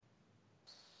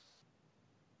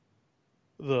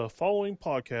The following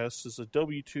podcast is a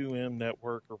W2M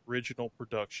Network original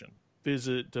production.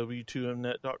 Visit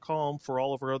W2Mnet.com for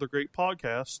all of our other great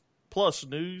podcasts, plus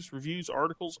news, reviews,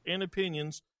 articles, and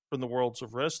opinions from the worlds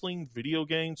of wrestling, video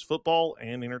games, football,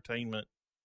 and entertainment.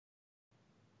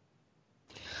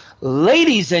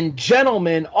 Ladies and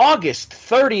gentlemen, August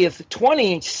 30th,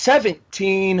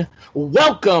 2017,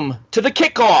 welcome to the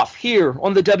Kickoff here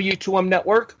on the W2M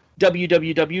Network,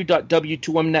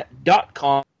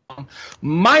 www.w2mnet.com.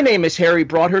 My name is Harry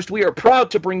Broadhurst. We are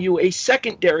proud to bring you a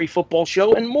secondary football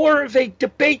show and more of a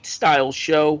debate-style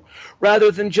show.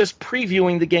 Rather than just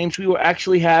previewing the games, we will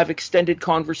actually have extended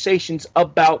conversations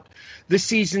about the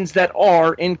seasons that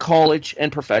are in college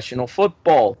and professional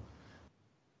football.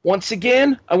 Once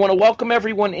again, I want to welcome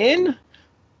everyone in,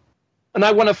 and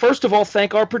I want to first of all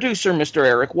thank our producer, Mr.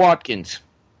 Eric Watkins.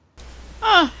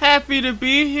 Happy to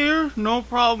be here. No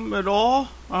problem at all.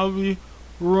 I'll be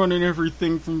running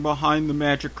everything from behind the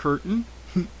magic curtain.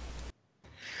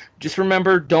 Just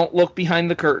remember, don't look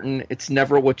behind the curtain. It's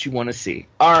never what you want to see.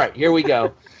 All right, here we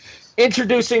go.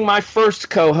 Introducing my first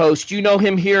co-host. You know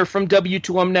him here from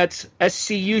W2Mnet's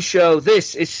SCU show.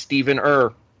 This is Stephen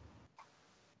How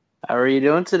are you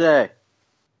doing today?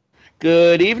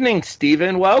 Good evening,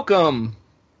 Stephen. Welcome.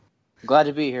 Glad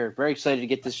to be here. Very excited to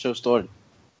get this show started.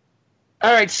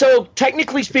 All right, so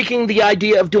technically speaking, the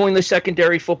idea of doing the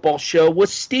secondary football show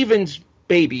was Stephen's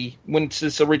baby when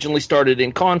this originally started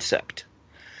in concept.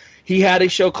 He had a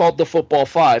show called The Football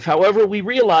Five. However, we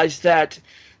realized that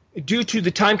due to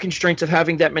the time constraints of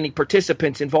having that many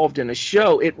participants involved in a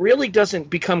show, it really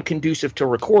doesn't become conducive to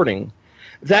recording.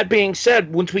 That being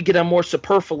said, once we get a more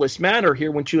superfluous matter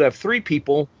here, once you have three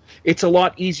people, it's a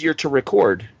lot easier to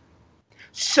record.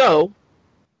 So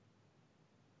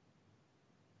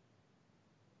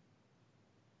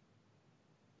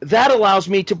that allows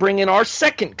me to bring in our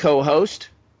second co-host,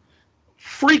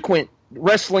 frequent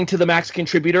Wrestling to the Max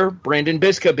contributor, Brandon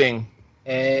Biscabing.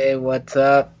 Hey, what's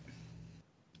up?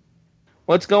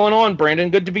 What's going on, Brandon?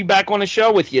 Good to be back on the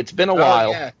show with you. It's been a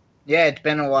while. Yeah, it's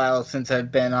been a while since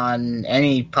I've been on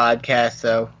any podcast,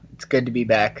 so it's good to be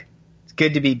back. It's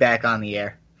good to be back on the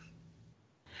air.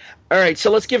 All right,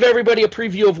 so let's give everybody a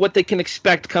preview of what they can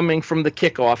expect coming from the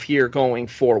Kickoff here going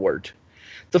forward.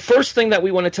 The first thing that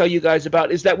we want to tell you guys about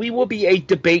is that we will be a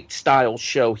debate-style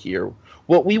show here.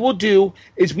 What we will do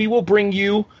is we will bring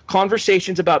you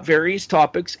conversations about various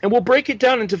topics, and we'll break it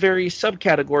down into various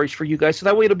subcategories for you guys, so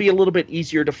that way it'll be a little bit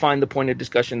easier to find the point of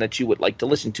discussion that you would like to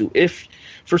listen to if,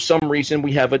 for some reason,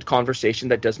 we have a conversation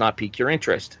that does not pique your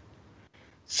interest.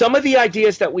 Some of the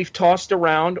ideas that we've tossed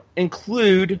around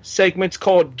include segments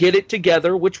called Get It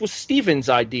Together, which was Steven's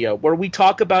idea, where we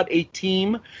talk about a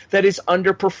team that is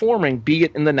underperforming, be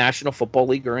it in the National Football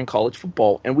League or in college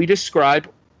football, and we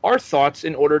describe our thoughts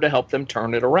in order to help them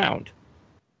turn it around.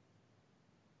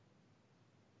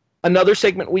 Another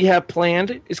segment we have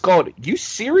planned is called You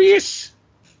Serious?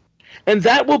 And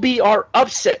that will be our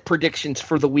upset predictions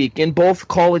for the week in both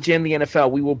college and the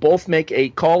NFL. We will both make a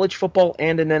college football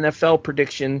and an NFL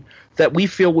prediction that we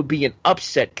feel would be an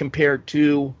upset compared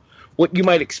to what you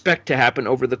might expect to happen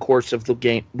over the course of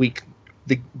the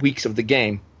weeks of the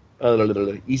game.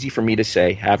 Easy for me to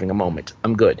say, having a moment.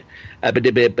 I'm good.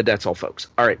 But that's all, folks.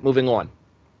 All right, moving on.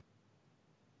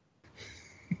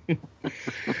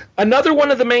 Another one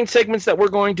of the main segments that we're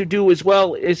going to do as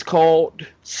well is called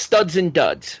Studs and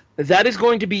Duds. That is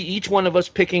going to be each one of us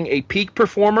picking a peak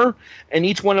performer and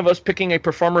each one of us picking a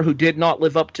performer who did not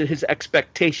live up to his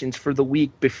expectations for the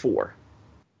week before.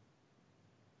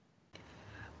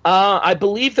 I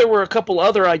believe there were a couple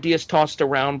other ideas tossed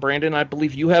around, Brandon. I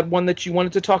believe you had one that you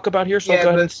wanted to talk about here, so I'll go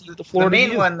ahead and cede the floor to you. The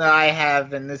main one that I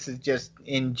have, and this is just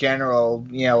in general,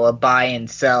 a buy and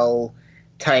sell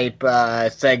type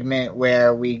segment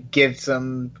where we give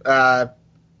some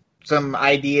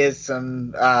ideas,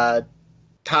 some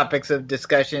topics of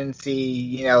discussion,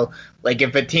 see, like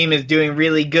if a team is doing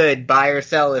really good, buy or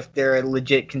sell if they're a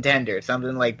legit contender,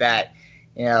 something like that.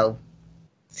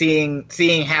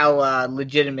 Seeing how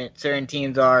legitimate certain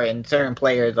teams are and certain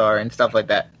players are and stuff like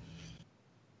that.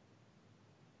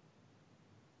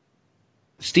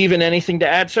 Steven, anything to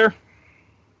add, sir?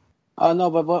 No,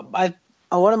 but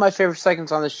one of my favorite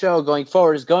segments on the show going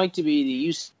forward is going to be the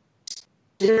You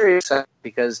Serious segment,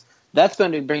 because that's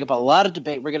going to bring up a lot of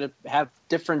debate. We're going to have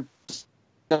different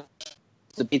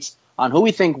debates on who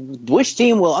we think, which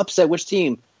team will upset which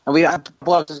team. And I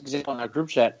brought this example in our group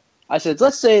chat. I said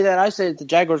the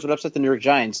Jaguars would upset the New York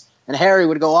Giants, and Harry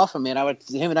would go off on me, and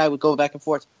him and I would go back and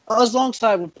forth. As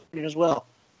Longside would put it as well.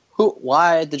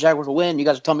 Why the Jaguars will win? You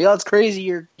guys are telling me, it's crazy.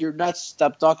 You're nuts.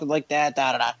 Stop talking like that.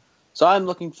 Da da da. So I'm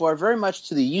looking forward very much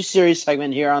to the You Serious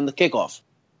segment here on the Kickoff.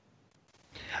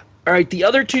 All right, the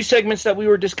other two segments that we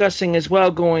were discussing as well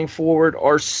going forward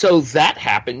are So That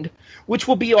Happened, which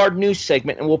will be our news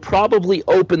segment, and we'll probably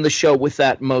open the show with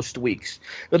that most weeks.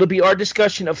 It'll be our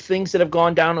discussion of things that have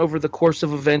gone down over the course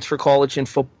of events for college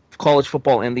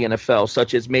football and the NFL,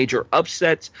 such as major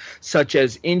upsets, such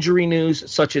as injury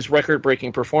news, such as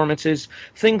record-breaking performances,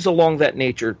 things along that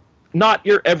nature. Not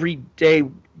your everyday,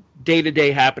 day-to-day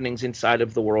happenings inside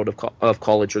of the world of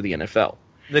college or the NFL.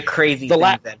 The crazy things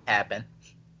that happen.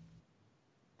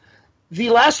 The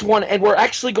last one, and we're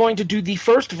actually going to do the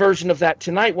first version of that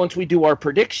tonight once we do our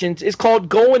predictions, is called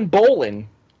Goin' Bowlin'.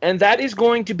 And that is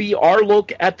going to be our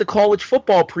look at the college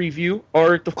football preview,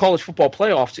 or the college football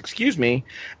playoffs, excuse me,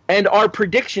 and our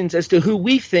predictions as to who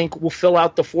we think will fill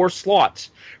out the 4 slots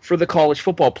for the college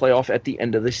football playoff at the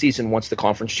end of the season once the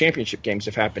conference championship games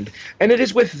have happened. And it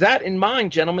is with that in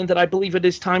mind, gentlemen, that I believe it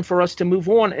is time for us to move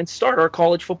on and start our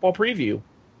college football preview.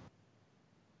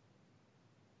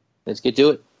 Let's get to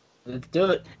it. Let's do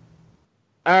it.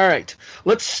 All right.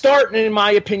 Let's start, in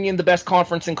my opinion, the best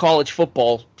conference in college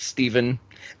football, Stephen,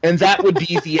 and that would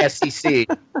be the SEC.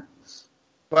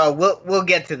 Well, we'll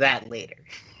get to that later.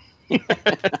 Because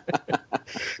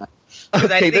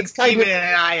Okay, I think Steven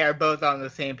and I are both on the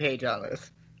same page on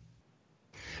this.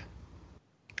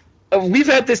 We've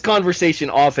had this conversation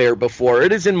off air before.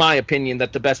 It is, in my opinion,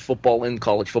 that the best football in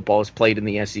college football is played in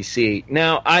the SEC.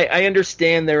 Now, I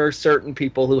understand there are certain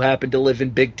people who happen to live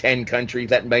in Big Ten country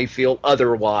that may feel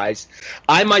otherwise.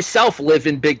 I myself live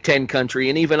in Big Ten country,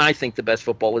 and even I think the best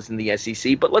football is in the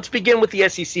SEC. But let's begin with the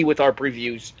SEC with our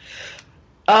previews.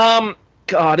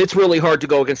 God, it's really hard to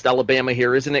go against Alabama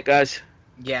here, isn't it, guys?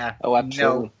 Yeah. Oh,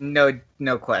 absolutely.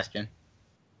 No question.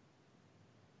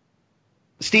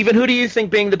 Stephen, who do you think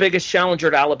being the biggest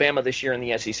challenger to Alabama this year in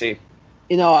the SEC?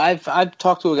 You know, I've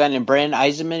talked to a guy named Brandon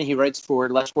Eisenman. He writes for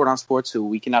Less Word on Sports, who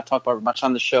we cannot talk about much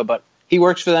on the show, but he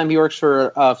works for them. He works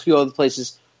for a few other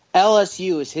places.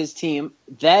 LSU is his team.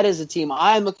 That is a team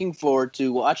I'm looking forward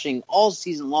to watching all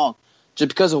season long, just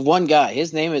because of one guy.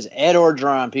 His name is Ed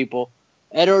Orgeron, people.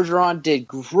 Ed Orgeron did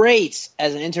great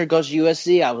as an intern coach at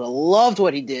USC. I loved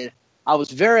what he did. I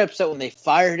was very upset when they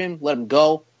fired him, let him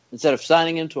go, instead of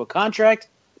signing him to a contract.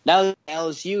 Now that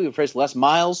LSU, he replaced Les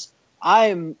Miles. I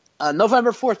am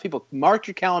November 4th, people. Mark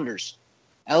your calendars.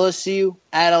 LSU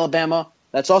at Alabama.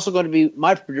 That's also going to be,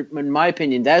 in my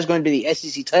opinion, that is going to be the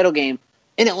SEC title game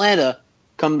in Atlanta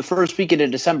come the first weekend of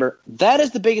December. That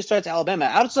is the biggest threat to Alabama.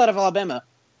 Outside of Alabama,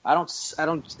 I don't.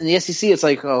 In the SEC, it's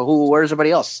like where's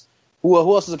everybody else? Who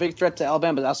else is a big threat to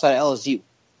Alabama outside of LSU?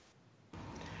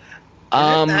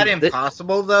 Isn't that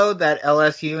impossible, though, that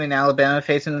LSU and Alabama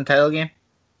face in the title game?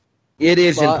 It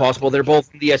is impossible. They're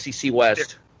both in the SEC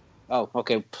West. Oh,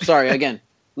 okay. Sorry, again.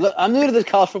 Look, I'm new to this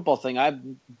college football thing.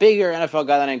 I'm a bigger NFL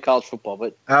guy than I am college football.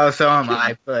 But so am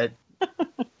I, but...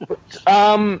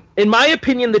 in my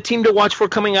opinion, the team to watch for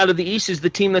coming out of the East is the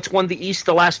team that's won the East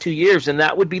the last 2 years, and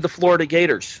that would be the Florida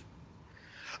Gators.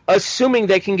 Assuming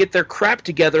they can get their crap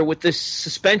together with this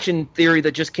suspension theory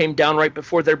that just came down right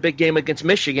before their big game against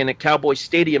Michigan at Cowboy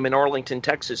Stadium in Arlington,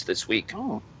 Texas this week.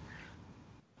 Oh.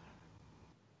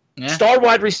 Yeah. Star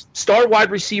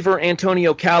wide receiver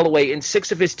Antonio Callaway and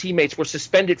 6 of his teammates were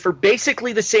suspended for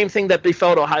basically the same thing that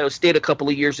befell Ohio State a couple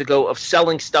of years ago of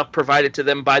selling stuff provided to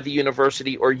them by the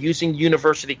university or using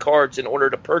university cards in order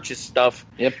to purchase stuff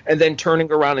and then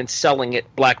turning around and selling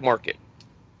it black market.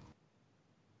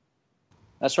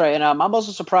 That's right, and I'm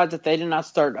also surprised that they did not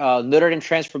start Notre Dame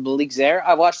transfer Malik Zaire.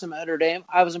 I watched him at Notre Dame.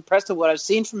 I was impressed with what I've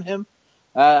seen from him.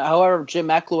 However, Jim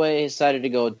McElway decided to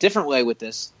go a different way with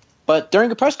this. But during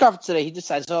a press conference today, he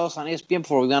decided to tell us on ESPN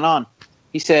before we went on.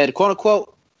 He said, quote,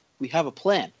 unquote, we have a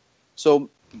plan. So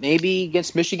maybe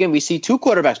against Michigan we see 2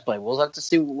 quarterbacks play. We'll have to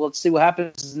see. We'll see what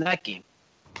happens in that game.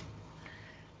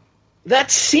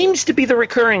 That seems to be the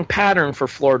recurring pattern for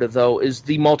Florida, though, is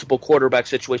the multiple quarterback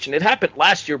situation. It happened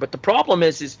last year, but the problem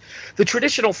is the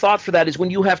traditional thought for that is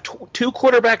when you have 2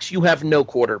 quarterbacks, you have no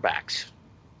quarterbacks.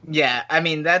 Yeah, I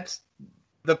mean, that's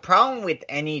the problem with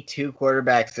any 2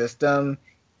 quarterback system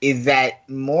is that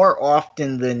more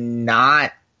often than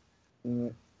not,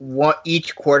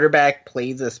 each quarterback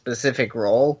plays a specific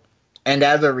role, and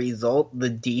as a result, the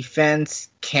defense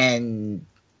can...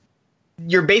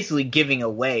 You're basically giving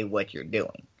away what you're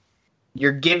doing.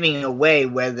 You're giving away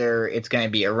whether it's going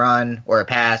to be a run or a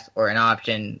pass or an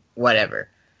option, whatever.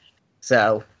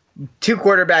 So, 2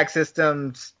 quarterback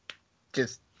systems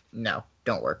just, no,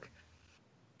 don't work.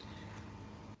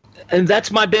 And that's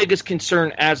my biggest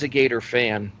concern as a Gator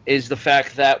fan, is the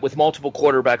fact that with multiple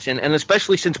quarterbacks in, and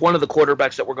especially since one of the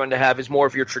quarterbacks that we're going to have is more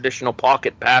of your traditional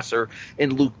pocket passer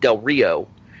in Luke Del Rio,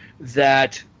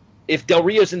 that if Del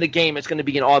Rio's in the game, it's going to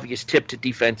be an obvious tip to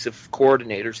defensive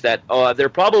coordinators that they're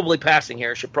probably passing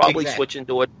here. Should probably switch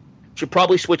into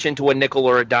a nickel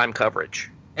or a dime coverage.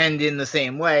 And in the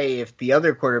same way, if the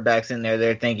other quarterback's in there,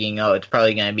 they're thinking, oh, it's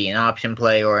probably going to be an option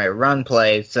play or a run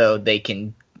play, so they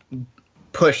can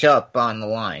push up on the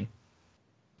line.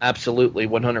 Absolutely,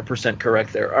 100%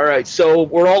 correct there. All right, so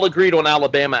we're all agreed on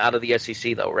Alabama out of the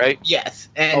SEC, though, right? Yes,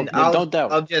 and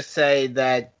I'll just say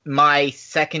that my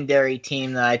secondary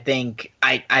team that I think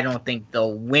I don't think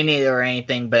they'll win it or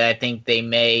anything, but I think they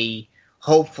may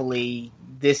hopefully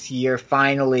this year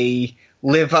finally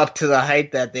live up to the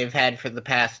hype that they've had for the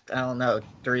past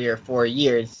 3 or 4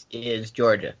 years is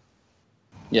Georgia.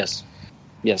 Yes.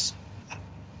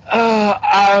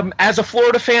 As a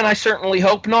Florida fan, I certainly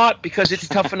hope not, because it's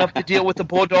tough enough to deal with the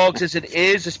Bulldogs as it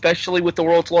is, especially with the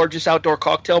world's largest outdoor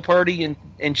cocktail party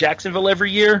in Jacksonville every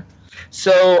year.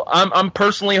 So I'm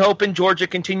personally hoping Georgia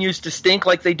continues to stink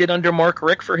like they did under Mark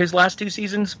Richt for his last 2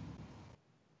 seasons.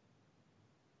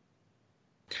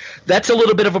 That's a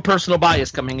little bit of a personal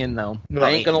bias coming in, though. Right. I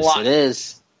ain't gonna lie. It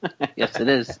is. Yes, it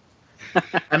is.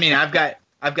 I mean, I've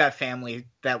got family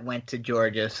that went to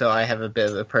Georgia, so I have a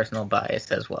bit of a personal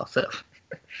bias as well. So,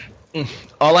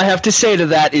 all I have to say to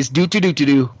that is do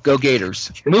go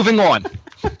Gators. Moving on.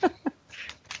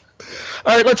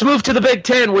 All right, let's move to the Big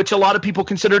Ten, which a lot of people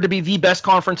consider to be the best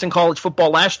conference in college football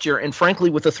last year. And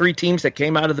frankly, with the 3 teams that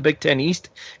came out of the Big Ten East,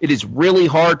 it is really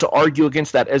hard to argue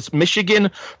against that, as Michigan,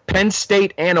 Penn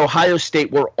State, and Ohio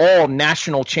State were all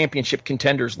national championship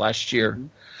contenders last year.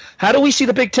 How do we see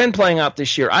the Big Ten playing out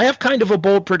this year? I have kind of a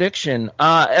bold prediction.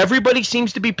 Everybody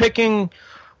seems to be picking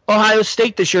Ohio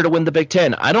State this year to win the Big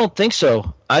Ten. I don't think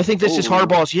so. I think this is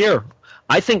Harbaugh's year.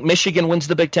 I think Michigan wins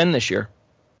the Big Ten this year.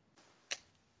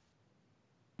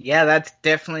 yeah, that's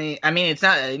definitely. I mean, it's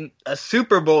not a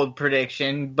super bold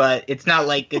prediction, but it's not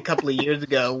like a couple of years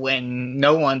ago when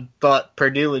no one thought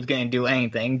Purdue was going to do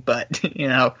anything. But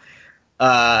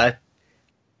or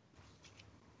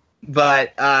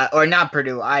not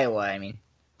Purdue, Iowa. I mean,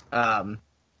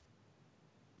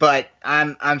 but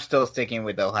I'm still sticking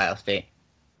with Ohio State.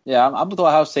 Yeah, I'm with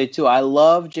Ohio State too. I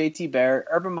love JT Barrett.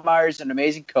 Urban Meyer is an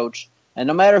amazing coach, and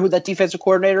no matter who that defensive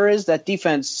coordinator is, that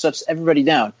defense shuts everybody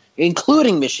down,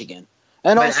 including Michigan.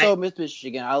 And But also with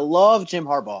Michigan, I love Jim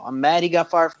Harbaugh. I'm mad he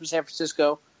got fired from San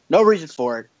Francisco. No reason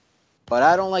for it, but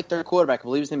I don't like their quarterback. I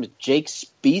believe his name is Jake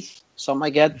Spieth, something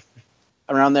like that.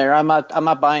 Around there, I'm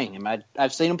not buying him.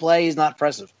 I've seen him play. He's not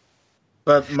impressive.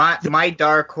 But my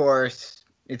dark horse,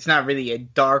 it's not really a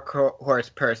dark horse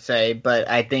per se, but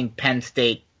I think Penn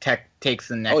State takes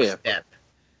the next step,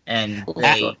 and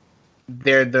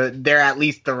they're at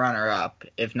least the runner up,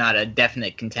 if not a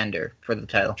definite contender for the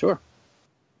title. Sure.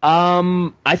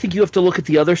 I think you have to look at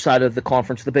the other side of the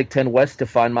conference, the Big Ten West, to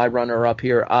find my runner up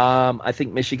here. I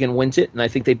think Michigan wins it, and I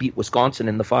think they beat Wisconsin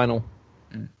in the final.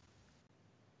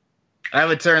 I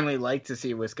would certainly like to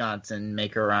see Wisconsin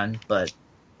make a run, but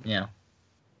I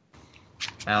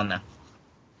don't know.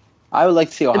 I would like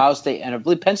to see Ohio State, and I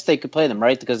believe Penn State could play them,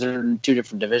 right? Because they're in 2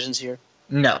 different divisions here.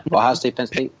 No. Ohio State, Penn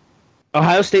State.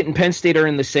 Ohio State and Penn State are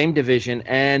in the same division,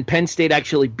 and Penn State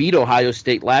actually beat Ohio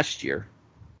State last year.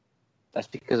 That's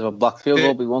because of a blocked field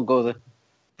goal. We won't go there.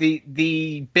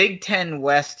 The Big Ten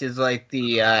West is like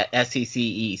the SEC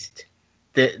East.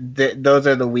 Those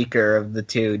are the weaker of the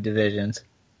 2 divisions.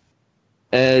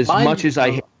 As much as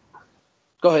I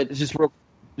go ahead,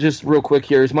 just real quick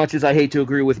here. As much as I hate to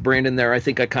agree with Brandon there, I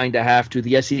think I kind of have to.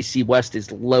 The SEC West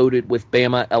is loaded with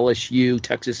Bama, LSU,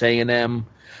 Texas A&M,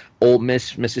 Ole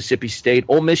Miss, Mississippi State.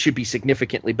 Ole Miss should be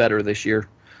significantly better this year.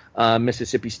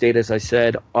 Mississippi State, as I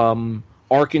said,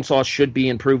 Arkansas should be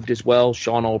improved as well.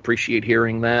 Sean will appreciate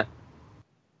hearing that.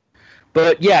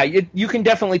 But yeah, you can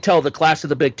definitely tell the class of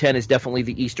the Big Ten is definitely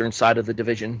the eastern side of the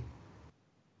division.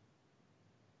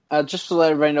 Just to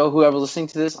let everybody know, whoever listening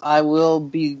to this, I will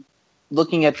be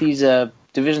looking at these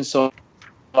divisions so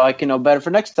I can know better for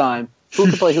next time who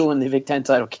can play who in the Big Ten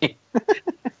title game.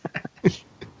 All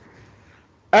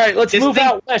right, let's move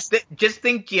out west. Just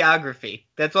think geography.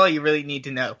 That's all you really need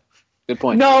to know. Good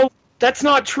point. No, that's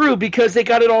not true, because they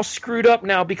got it all screwed up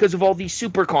now because of all these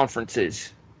super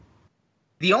conferences.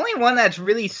 The only one that's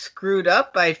really screwed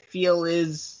up, I feel,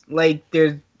 is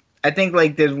there's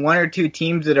 1 or 2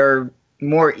 teams that are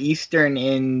more eastern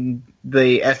in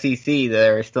the SEC that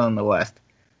are still in the West.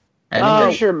 I'm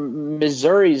pretty sure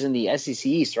Missouri's in the SEC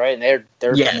East, right? And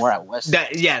they're more out west.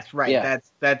 Yes, right. Yeah.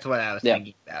 That's what I was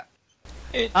thinking about.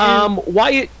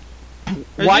 Why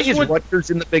is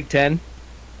Rutgers in the Big Ten?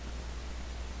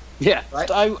 Yeah, Right?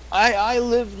 I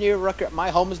live near Rutgers. My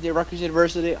home is near Rutgers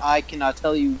University. I cannot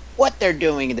tell you what they're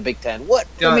doing in the Big Ten. What?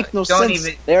 It makes no sense.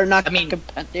 They are not.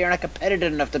 They are not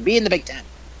competitive enough to be in the Big Ten.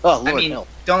 Oh Lord, no.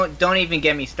 Don't even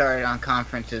get me started on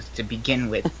conferences to begin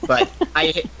with. But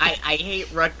I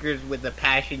hate Rutgers with a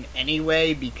passion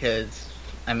anyway because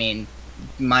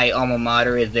my alma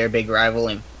mater is their big rival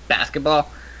in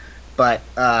basketball. But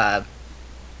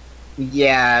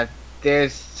yeah,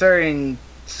 there's certain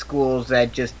schools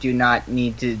that just do not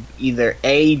need to either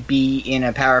A, be in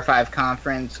a Power 5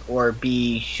 conference, or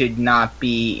B, should not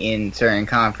be in certain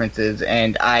conferences,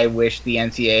 and I wish the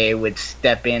NCAA would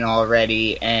step in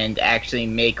already and actually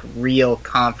make real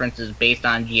conferences based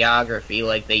on geography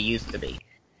like they used to be.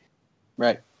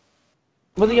 Right.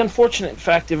 Well, the unfortunate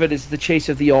fact of it is the chase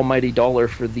of the almighty dollar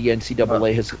for the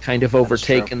NCAA has kind of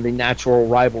overtaken the natural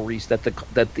rivalries that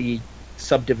the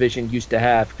subdivision used to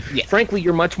have. Yeah. Frankly,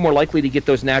 you're much more likely to get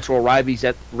those natural rivalries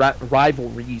at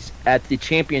the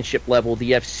championship level,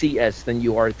 the FCS, than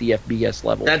you are at the FBS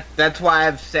level. That's why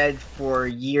I've said for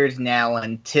years now,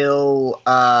 until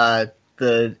the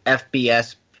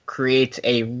FBS creates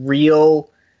a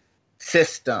real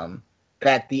system,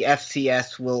 that the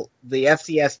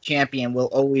FCS champion will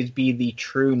always be the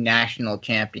true national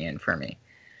champion for me.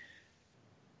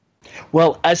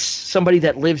 Well, as somebody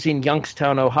that lives in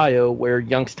Youngstown, Ohio, where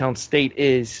Youngstown State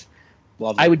is,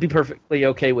 I would be perfectly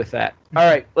okay with that. All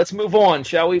right, let's move on,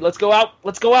 shall we? Let's go out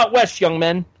west, young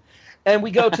men. And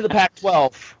we go to the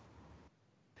Pac-12.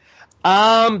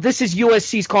 This is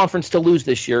USC's conference to lose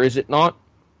this year, is it not?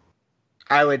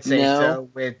 I would say so,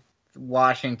 with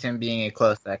Washington being a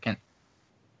close second.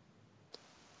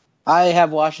 I have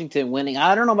Washington winning.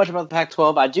 I don't know much about the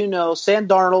Pac-12. I do know Sam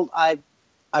Darnold.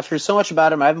 I've heard so much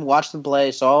about him. I haven't watched him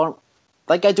play, so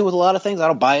like I do with a lot of things, I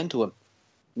don't buy into him.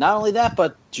 Not only that,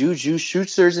 but Juju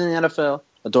Schuster's in the NFL.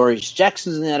 Adorius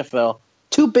Jackson's in the NFL.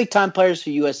 Two big-time players for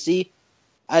USC.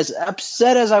 As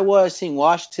upset as I was seeing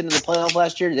Washington in the playoff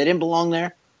last year, they didn't belong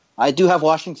there. I do have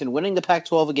Washington winning the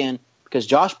Pac-12 again because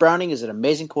Josh Browning is an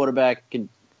amazing quarterback.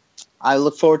 I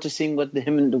look forward to seeing what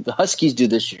him and the Huskies do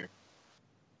this year.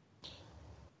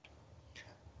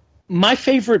 My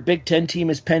favorite Big Ten team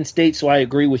is Penn State, so I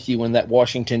agree with you in that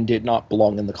Washington did not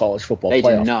belong in the college football playoff.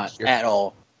 They did not at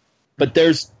all. But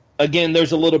there's a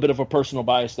little bit of a personal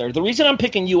bias there. The reason I'm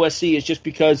picking USC is just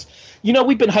because,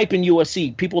 we've been hyping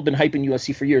USC. People have been hyping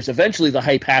USC for years. Eventually, the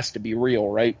hype has to be real,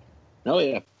 right? Oh,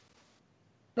 yeah.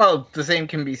 Well, the same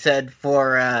can be said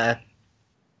for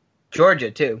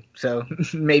Georgia, too. So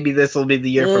maybe this will be the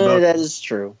year for both. That is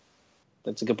true.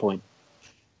 That's a good point.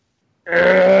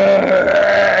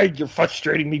 You're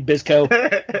frustrating me, Bisco.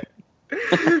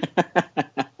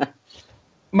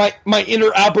 My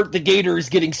inner Albert the Gator is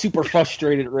getting super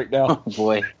frustrated right now. Oh,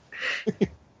 boy.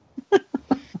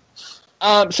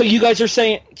 So you guys are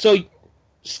saying... So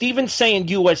Steven's saying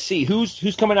USC.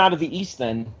 Who's coming out of the East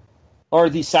then? Or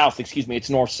the South, excuse me.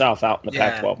 It's North-South out in the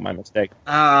Pac-12. My mistake.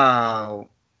 Oh.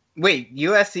 Wait,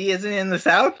 USC isn't in the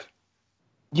South?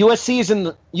 USC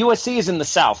is in the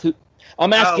South.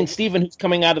 I'm asking Steven who's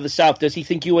coming out of the South. Does he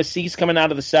think USC is coming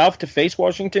out of the South to face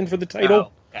Washington for the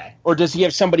title? Oh, okay. Or does he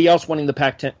have somebody else winning the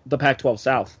Pac-12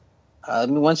 South? Let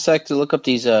me one sec to look up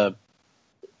these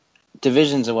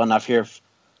divisions and whatnot here.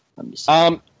 Let me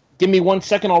see. Give me 1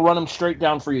 second. I'll run them straight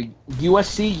down for you.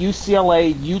 USC,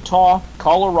 UCLA, Utah,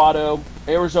 Colorado,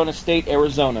 Arizona State,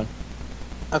 Arizona.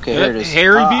 Okay, there it is.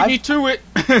 Harry beat me to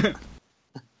it.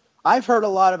 I've heard a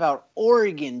lot about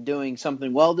Oregon doing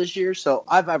something well this year, so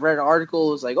I've read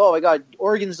articles like, oh my God,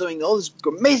 Oregon's doing all this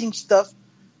amazing stuff.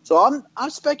 So I'm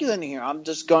speculating here. I'm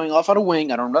just going off on a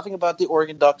wing. I don't know nothing about the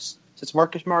Oregon Ducks since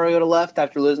Marcus Mariota left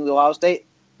after losing to Ohio State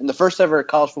in the first ever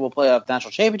college football playoff national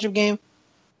championship game.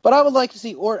 But I would like to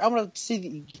see I want to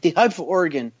see the hype for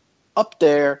Oregon up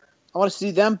there. I want to see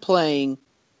them playing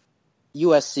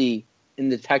USC in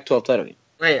the Pac-12 title game.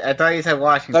 Wait, I thought you said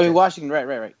Washington. I mean Washington,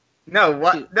 right. No,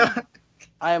 what? No.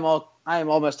 I am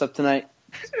all messed up tonight.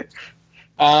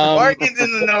 Oregon's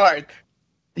in the North.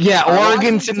 Yeah,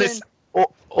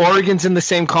 Oregon's in the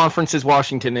same conference as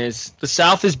Washington is. The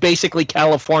South is basically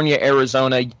California,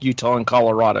 Arizona, Utah, and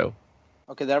Colorado.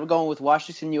 Okay, then I'm going with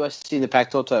Washington, USC in the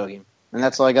Pac-12 title game, and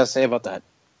that's all I got to say about that.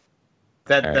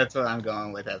 That's what I'm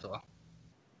going with as well.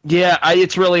 Yeah,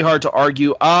 it's really hard to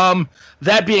argue.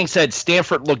 That being said,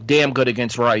 Stanford looked damn good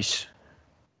against Rice.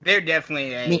 They're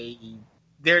definitely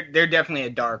a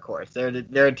dark horse.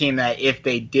 They're a team that if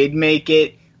they did make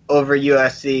it over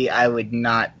USC, I would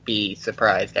not be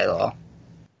surprised at all.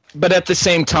 But at the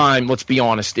same time, let's be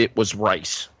honest, it was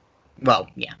Rice. Well,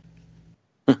 yeah.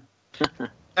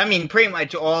 I mean, pretty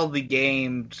much all the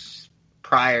games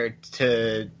prior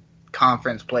to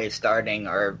conference play starting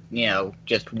or,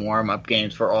 just warm-up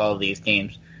games for all of these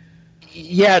teams.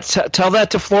 Yeah, tell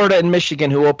that to Florida and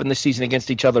Michigan, who opened the season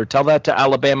against each other. Tell that to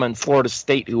Alabama and Florida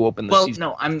State, who opened the season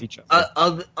against each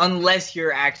other. Unless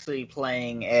you're actually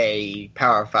playing a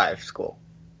Power 5 school.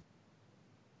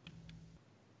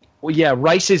 Well, yeah,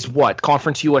 Rice is what?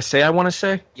 Conference USA, I want to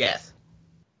say? Yes.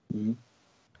 Mm-hmm.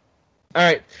 All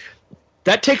right.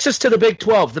 That takes us to the Big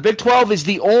 12. The Big 12 is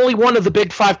the only one of the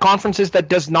Big 5 conferences that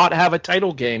does not have a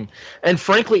title game. And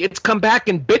frankly, it's come back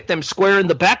and bit them square in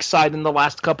the backside in the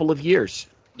last couple of years.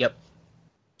 Yep.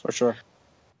 For sure.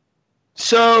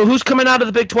 So who's coming out of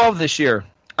the Big 12 this year?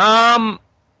 I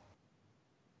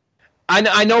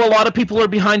know a lot of people are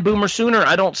behind Boomer Sooner.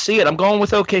 I don't see it. I'm going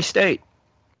with OK State.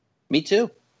 Me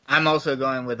too. I'm also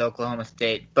going with Oklahoma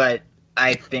State, but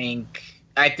I think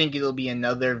it'll be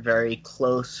another very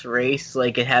close race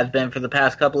like it has been for the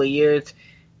past couple of years.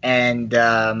 And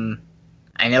I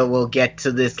know we'll get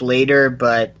to this later,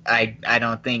 but I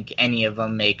don't think any of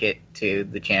them make it to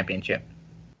the championship.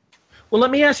 Well,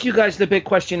 let me ask you guys the big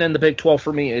question in the Big 12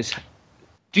 for me is,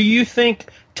 do you think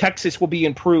Texas will be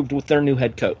improved with their new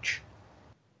head coach?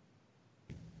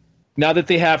 Now that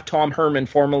they have Tom Herman,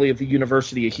 formerly of the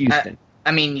University of Houston.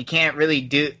 You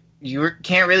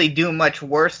can't really do much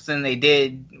worse than they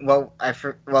did. Well,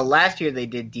 last year they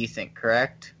did decent,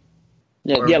 correct?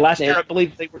 Yeah. Last year I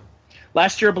believe they were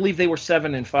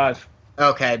 7-5.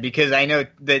 Okay, because I know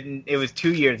that it was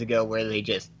 2 years ago where they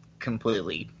just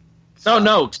completely.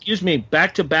 No, excuse me.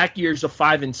 Back-to-back years of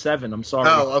 5-7. I'm sorry.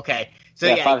 Oh, okay. So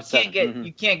yeah,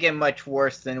 you can't get much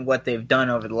worse than what they've done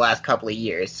over the last couple of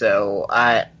years. So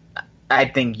I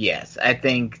think yes. I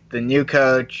think the new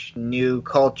coach, new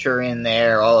culture in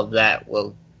there, all of that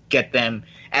will get them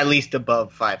at least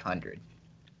above 500.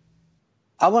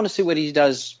 I want to see what he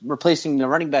does replacing the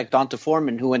running back Donta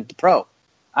Foreman, who went to pro.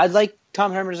 I like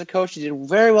Tom Herman as a coach. He did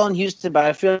very well in Houston, but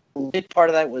I feel a big part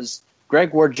of that was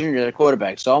Greg Ward Jr., their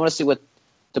quarterback. So I want to see what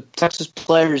the Texas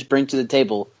players bring to the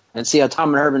table and see how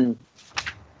Tom Herman,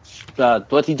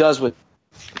 what he does with.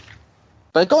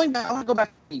 But going back, I want to go back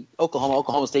to the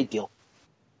Oklahoma State deal.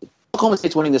 Oklahoma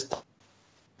State's winning this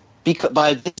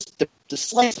by the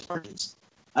slight margins.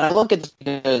 And I look at this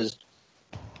because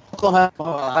Oklahoma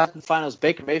had the finals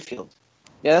Baker Mayfield.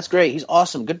 Yeah, that's great. He's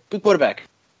awesome. Good quarterback.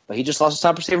 But he just lost his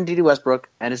top receiver in D.D. Westbrook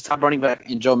and his top running back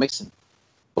in Joe Mixon,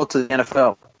 both to the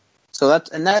NFL. So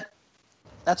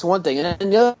that's one thing.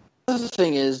 And the other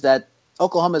thing is that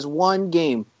Oklahoma has one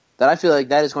game that I feel like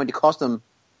that is going to cost them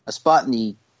a spot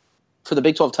for the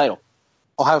Big 12 title.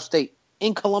 Ohio State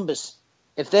in Columbus.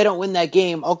 If they don't win that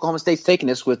game, Oklahoma State's taking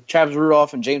this with Travis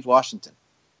Rudolph and James Washington.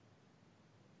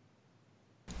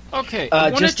 Okay,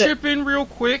 I want to chip in real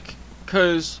quick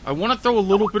because I want to throw a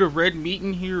little bit of red meat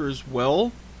in here as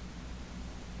well.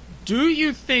 Do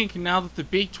you think now that the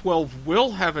Big 12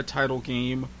 will have a title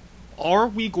game, are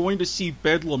we going to see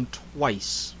Bedlam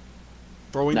twice?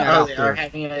 Throwing that out they there. Are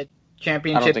having a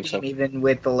championship game so. even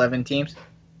with 11 teams?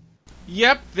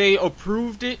 Yep, they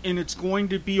approved it, and it's going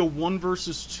to be a 1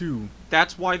 versus 2.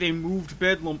 That's why they moved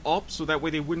Bedlam up, so that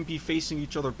way they wouldn't be facing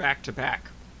each other back to back.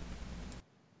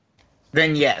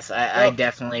 Then yes, I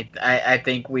definitely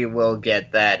think we will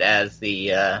get that as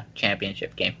the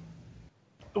championship game.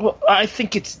 Well, I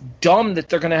think it's dumb that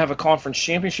they're going to have a conference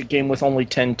championship game with only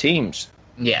 10 teams.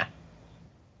 Yeah.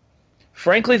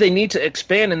 Frankly, they need to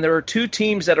expand, and there are 2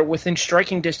 teams that are within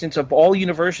striking distance of all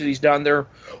universities down there,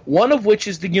 one of which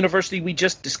is the university we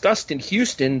just discussed in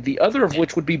Houston, the other of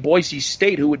which would be Boise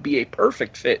State, who would be a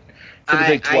perfect fit for the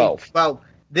Big 12. Well,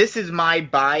 this is my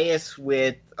bias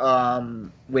with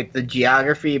the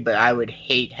geography, but I would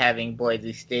hate having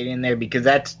Boise State in there because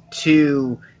that's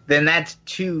two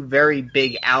very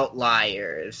big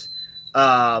outliers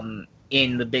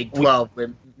in the Big 12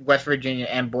 with West Virginia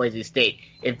and Boise State.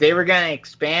 If they were going to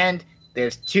expand,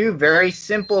 there's 2 very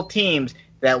simple teams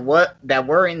that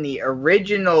were in the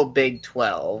original Big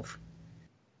 12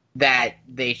 that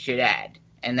they should add,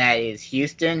 and that is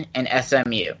Houston and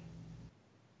SMU.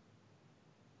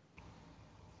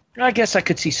 I guess I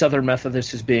could see Southern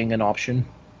Methodist as being an option.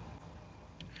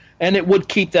 And it would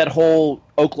keep that whole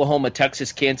Oklahoma,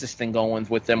 Texas, Kansas thing going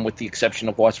with them, with the exception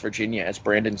of West Virginia, as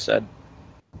Brandon said.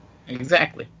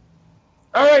 Exactly.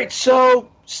 All right, so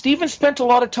Steven spent a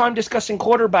lot of time discussing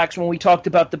quarterbacks when we talked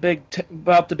about the Big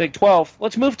 12.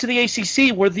 Let's move to the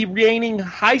ACC, where the reigning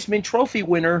Heisman Trophy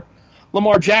winner,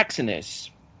 Lamar Jackson, is.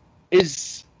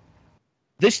 Is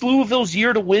this Louisville's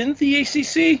year to win the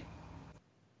ACC?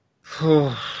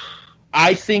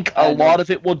 I think a lot of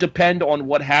it will depend on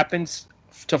what happens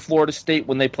to Florida State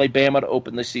when they play Bama to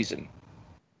open the season.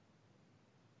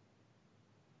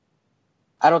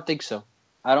 I don't think so.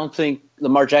 I don't think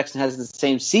Lamar Jackson has the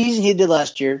same season he did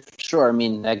last year. Sure, I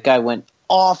mean, that guy went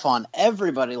off on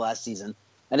everybody last season.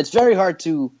 And it's very hard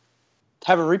to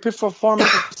have a repeat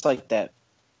performance like that.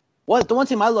 The one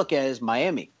team I look at is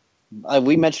Miami.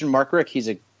 We mentioned Mark Richt. He's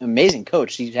an amazing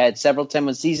coach. He's had several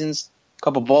 10-win seasons, a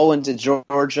couple bowl wins in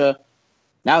Georgia.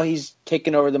 Now he's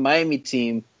taking over the Miami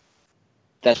team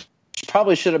that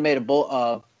probably should have made a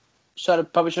bowl.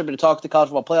 Probably should have been a talk to the college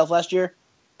football playoff last year,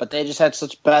 but they just had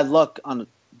such bad luck on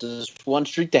this one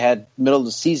streak they had middle of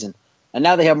the season. And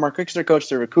now they have Mark Richt as their coach.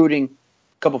 They're recruiting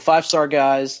a couple 5-star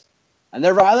guys. And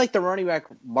I like the running back,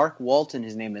 Mark Walton,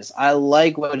 his name is. I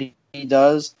like what he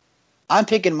does. I'm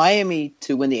picking Miami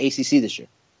to win the ACC this year.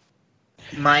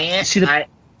 Miami,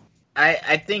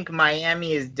 I think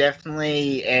Miami is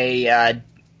definitely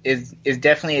is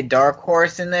definitely a dark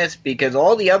horse in this because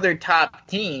all the other top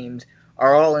teams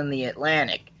are all in the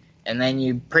Atlantic, and then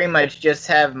you pretty much just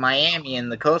have Miami in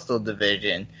the Coastal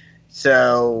Division.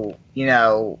 So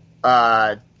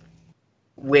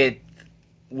with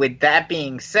that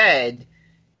being said,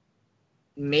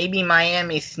 maybe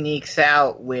Miami sneaks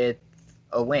out with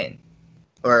a win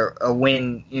or a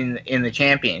win in the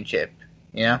championship,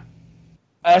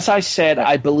 As I said,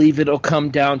 I believe it'll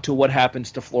come down to what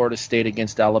happens to Florida State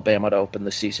against Alabama to open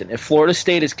the season. If Florida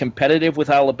State is competitive with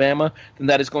Alabama, then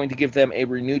that is going to give them a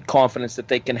renewed confidence that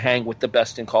they can hang with the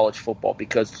best in college football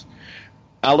because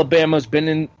Alabama's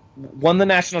won the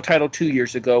national title 2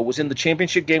 years ago, was in the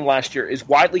championship game last year, is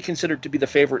widely considered to be the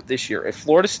favorite this year. If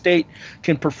Florida State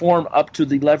can perform up to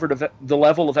the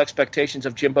level of expectations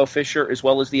of Jimbo Fisher as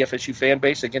well as the FSU fan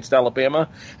base against Alabama,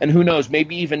 and who knows,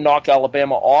 maybe even knock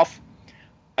Alabama off,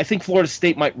 I think Florida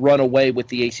State might run away with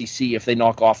the ACC if they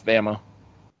knock off Bama.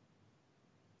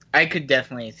 I could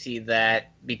definitely see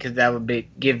that because that would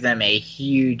give them a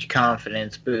huge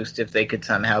confidence boost if they could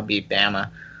somehow beat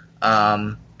Bama.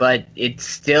 But it's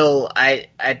still, I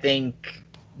think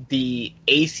the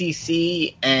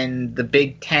ACC and the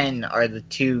Big Ten are the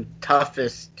two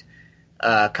toughest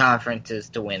conferences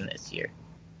to win this year.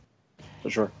 For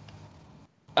sure.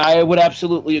 I would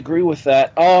absolutely agree with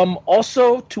that.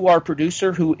 Also, to our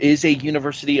producer, who is a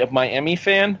University of Miami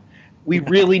fan, we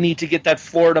really need to get that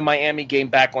Florida-Miami game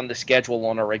back on the schedule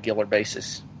on a regular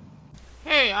basis.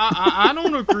 Hey, I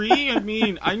don't agree. I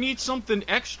mean, I need something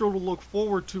extra to look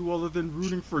forward to other than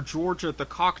rooting for Georgia at the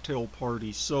cocktail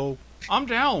party, so I'm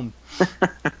down.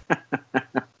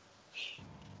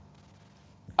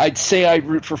 I'd say I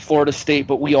root for Florida State,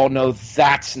 but we all know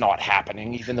that's not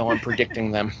happening, even though I'm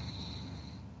predicting them.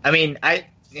 I mean,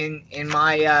 in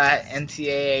my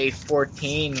NCAA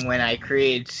 14, when I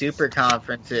created super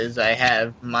conferences, I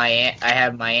have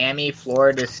Miami,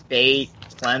 Florida State,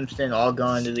 Clemson all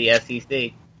going to the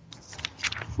SEC.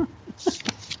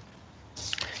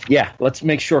 Yeah, let's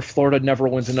make sure Florida never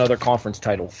wins another conference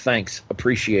title. Thanks.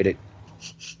 Appreciate it.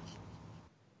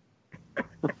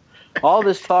 All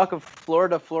this talk of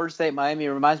Florida State, Miami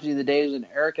reminds me of the days when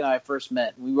Eric and I first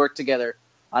met. We worked together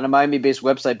on a Miami-based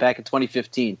website back in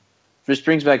 2015. This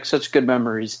brings back such good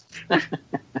memories.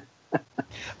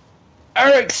 All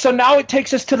right, so now it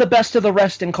takes us to the best of the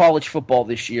rest in college football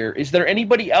this year. Is there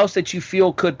anybody else that you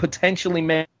feel could potentially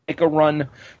make a run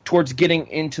towards getting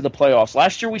into the playoffs?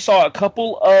 Last year we saw a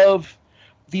couple of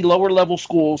the lower-level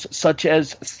schools, such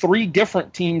as 3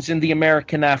 different teams in the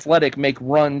American Athletic, make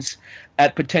runs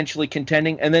at potentially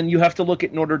contending, and then you have to look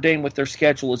at Notre Dame with their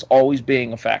schedule as always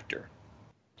being a factor.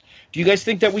 Do you guys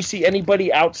think that we see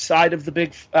anybody outside of the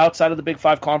Big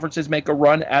 5 conferences make a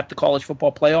run at the college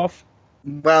football playoff?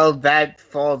 Well, that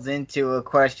falls into a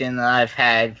question that I've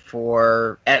had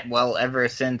ever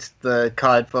since the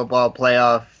college football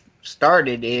playoff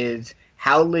started is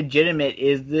how legitimate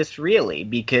is this really?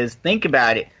 Because think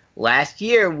about it. Last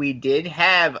year we did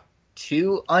have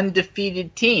 2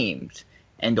 undefeated teams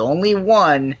and only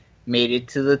one made it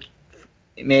to the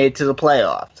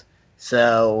playoffs.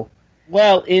 So,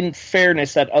 well, in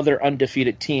fairness, that other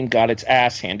undefeated team got its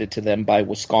ass handed to them by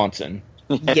Wisconsin.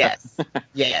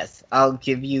 Yes, I'll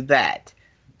give you that.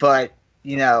 But,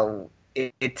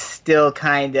 it's still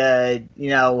kind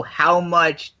of, how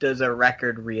much does a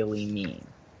record really mean?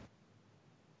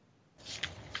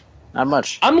 Not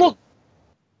much. Well,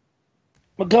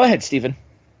 go ahead, Stephen.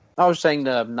 I was saying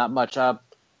not much.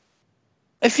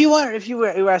 If you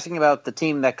were asking about the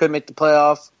team that could make the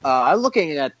playoff, I'm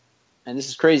looking at, and this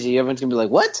is crazy, everyone's going to be like,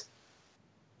 what?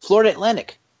 Florida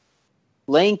Atlantic.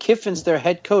 Lane Kiffin's their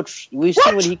head coach. We've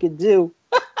seen what he can do.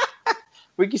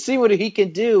 We can see what he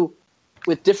can do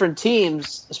with different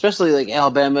teams, especially like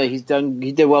Alabama. He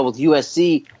did well with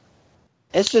USC.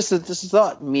 It's just this is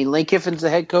thought. I mean, Lane Kiffin's the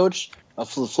head coach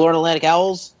of the Florida Atlantic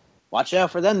Owls. Watch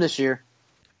out for them this year.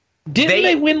 Didn't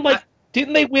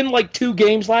they win like 2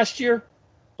 games last year?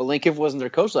 But Lane Kiffin wasn't their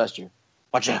coach last year.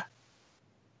 Watch out.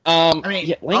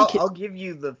 I'll give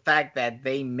you the fact that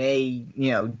they may,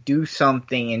 do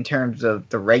something in terms of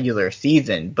the regular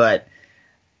season, but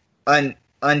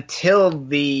until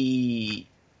the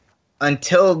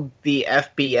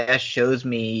FBS shows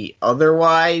me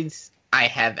otherwise, I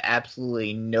have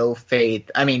absolutely no faith.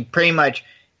 I mean, pretty much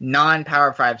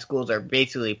non-Power 5 schools are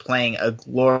basically playing a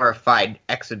glorified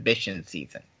exhibition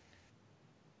season.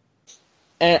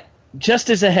 Just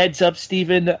as a heads up,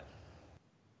 Stephen,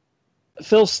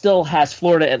 Phil still has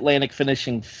Florida Atlantic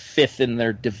finishing 5th in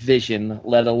their division,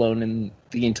 let alone in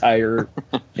the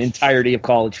entirety of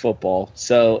college football.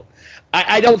 So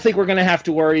I don't think we're going to have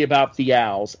to worry about the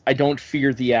Owls. I don't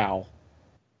fear the Owl.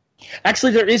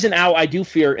 Actually, there is an Owl I do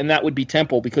fear, and that would be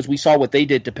Temple, because we saw what they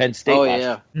did to Penn State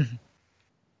last year.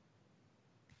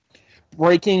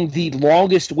 Breaking the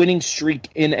longest winning streak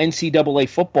in NCAA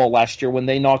football last year when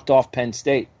they knocked off Penn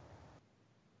State.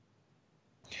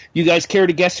 You guys care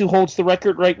to guess who holds the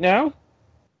record right now?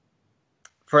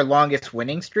 For longest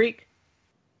winning streak?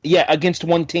 Yeah, against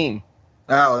one team.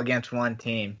 Oh, against one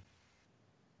team.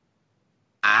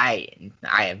 I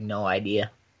have no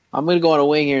idea. I'm going to go on a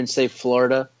wing here and say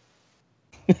Florida.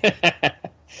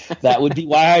 That would be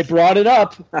why I brought it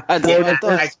up. I should have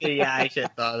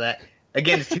thought of that.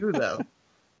 Against who, though?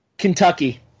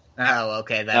 Kentucky. Oh,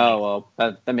 okay.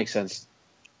 That makes sense.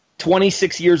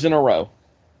 26 years in a row.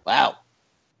 Wow.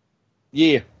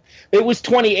 Yeah. It was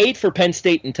 28 for Penn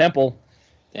State and Temple.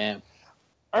 Damn.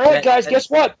 All right, guys, guess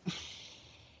what?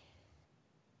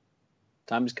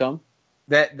 Time has come.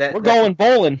 We're going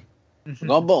bowling. We're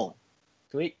going bowling.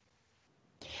 Sweet.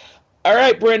 All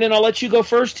right, Brandon, I'll let you go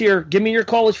first here. Give me your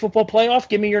college football playoff.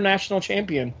 Give me your national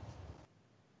champion.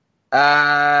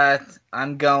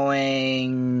 I'm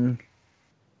going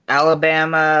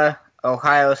Alabama,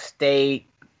 Ohio State.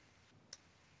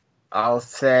 I'll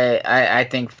say I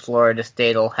think Florida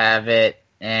State will have it,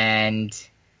 and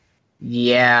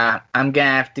yeah, I'm gonna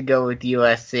have to go with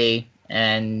USC,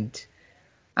 and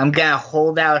I'm gonna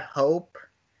hold out hope,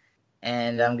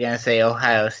 and I'm gonna say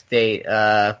Ohio State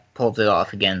pulls it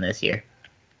off again this year.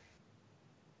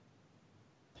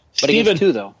 But against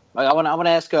 2, though. I want to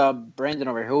ask Brandon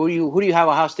over here. Who do you have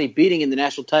Ohio State beating in the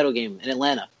national title game in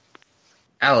Atlanta?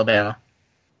 Alabama.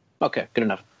 Okay, good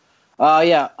enough.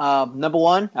 Number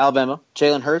 1, Alabama.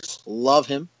 Jalen Hurts, love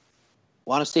him.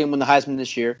 Want to see him win the Heisman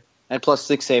this year. And plus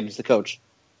 6 Saban's the coach.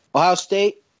 Ohio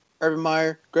State, Urban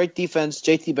Meyer, great defense.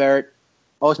 JT Barrett,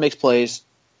 always makes plays.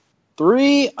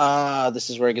 3, this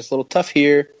is where it gets a little tough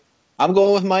here. I'm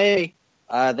going with Miami.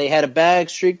 They had a bad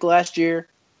streak last year.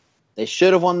 They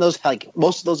should have won most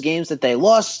of those games that they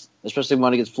lost, especially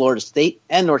one against Florida State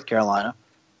and North Carolina.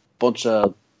 Bunch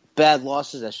of bad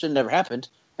losses that should never happened.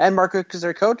 And Mark Richt is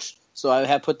their coach, so I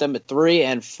have put them at 3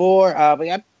 and 4.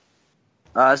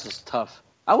 This is tough.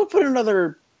 I would put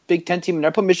another Big Ten team in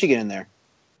there. I put Michigan in there,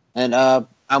 and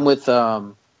I'm with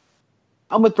Brandon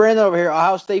over here.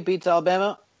 Ohio State beats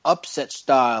Alabama upset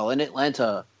style in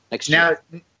Atlanta next year.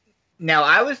 Now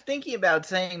I was thinking about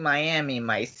saying Miami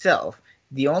myself.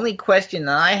 The only question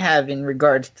that I have in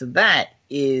regards to that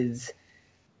is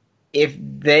if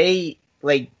they,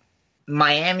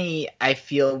 Miami, I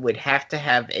feel, would have to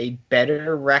have a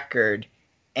better record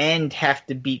and have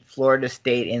to beat Florida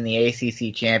State in the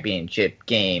ACC championship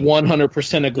game.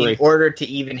 100% agree. In order to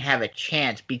even have a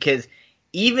chance. Because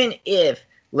even if,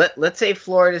 let's say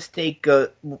Florida State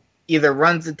either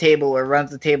runs the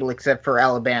table except for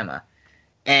Alabama,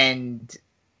 and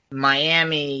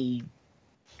Miami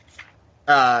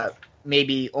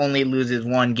maybe only loses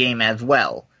one game as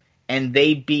well, and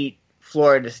they beat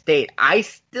Florida State, I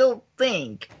still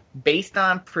think, based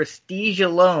on prestige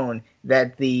alone,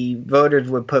 that the voters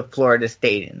would put Florida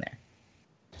State in there.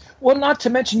 Well, not to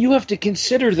mention, you have to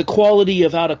consider the quality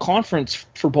of out-of-conference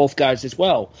for both guys as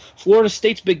well. Florida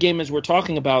State's big game, as we're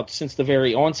talking about since the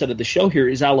very onset of the show here,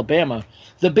 is Alabama.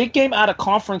 The big game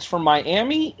out-of-conference for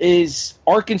Miami is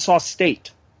Arkansas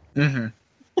State. Mm-hmm.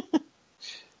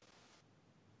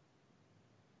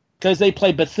 Because they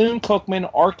play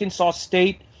Bethune-Cookman, Arkansas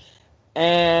State,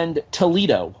 and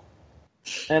Toledo.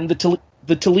 And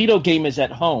the Toledo game is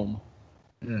at home.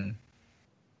 Mm.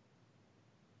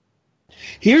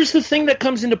 Here's the thing that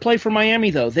comes into play for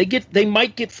Miami, though. They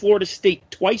might get Florida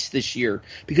State twice this year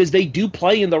because they do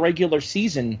play in the regular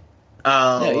season.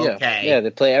 Oh, okay. Yeah, they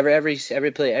play every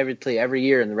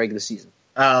year in the regular season.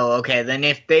 Oh, okay. Then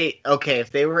if they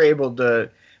were able to,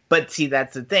 but see,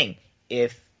 that's the thing.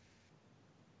 If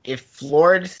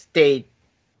Florida State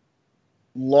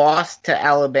lost to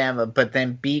Alabama but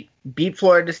then beat beat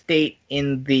Florida State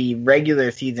in the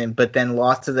regular season, but then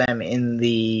lost to them in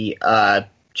the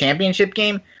championship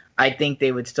game, I think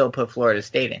they would still put Florida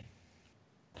State in.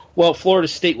 Well, Florida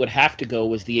State would have to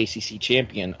go as the ACC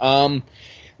champion.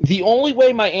 The only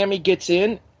way Miami gets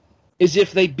in is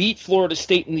if they beat Florida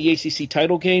State in the ACC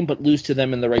title game, but lose to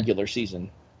them in the regular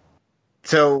season.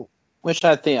 So, which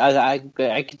I think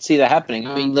I could see that happening.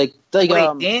 I mean, like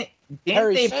didn't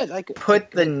they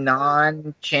put the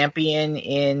non-champion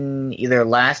in either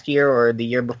last year or the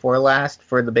year before last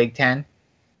for the Big Ten?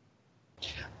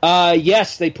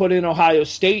 Yes, they put in Ohio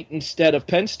State instead of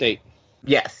Penn State.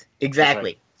 Yes,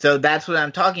 exactly. Right. So that's what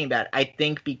I'm talking about. I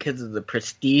think because of the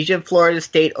prestige of Florida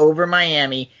State over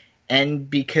Miami and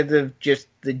because of just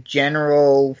the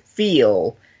general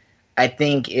feel, I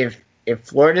think if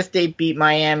Florida State beat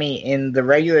Miami in the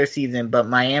regular season, but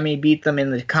Miami beat them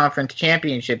in the conference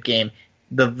championship game,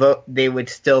 they would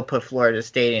still put Florida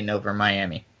State in over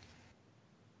Miami.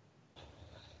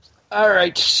 All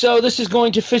right, so this is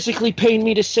going to physically pain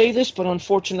me to say this, but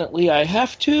unfortunately I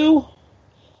have to.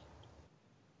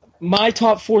 My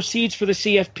top 4 seeds for the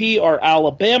CFP are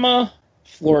Alabama,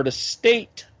 Florida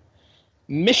State,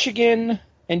 Michigan,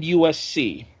 and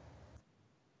USC.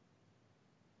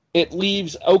 It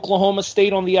leaves Oklahoma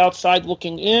State on the outside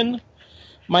looking in.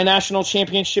 My national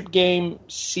championship game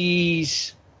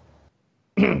sees...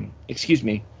 excuse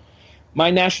me.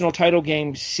 My national title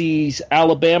game sees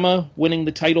Alabama winning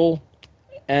the title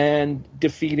and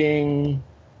defeating...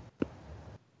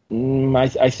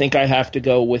 I think I have to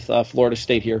go with Florida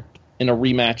State here in a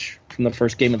rematch from the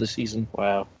first game of the season.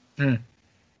 Wow.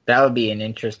 That would be an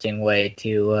interesting way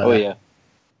to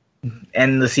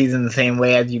end the season the same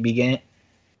way as you begin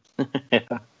it.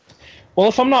 Well,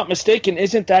 if I'm not mistaken,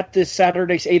 isn't that this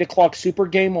Saturday's 8 o'clock Super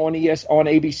Game on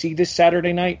ABC this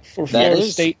Saturday night for Florida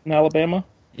State and Alabama?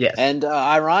 Yes. And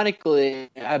ironically,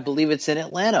 I believe it's in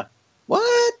Atlanta.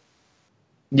 What?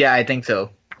 Yeah, I think so.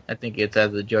 I think it's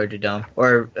at the Georgia Dome.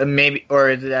 Or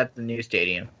is it at the new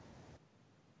stadium?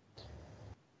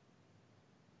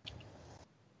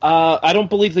 I don't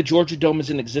believe the Georgia Dome is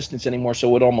in existence anymore, so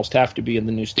it would almost have to be in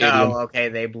the new stadium. Oh, okay,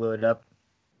 they blew it up.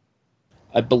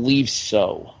 I believe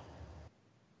so.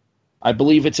 I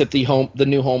believe it's at the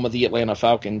new home of the Atlanta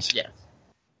Falcons. Yes.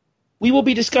 We will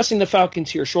be discussing the Falcons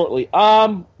here shortly.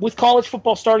 With college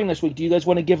football starting this week, do you guys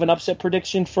want to give an upset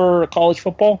prediction for college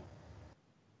football?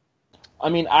 I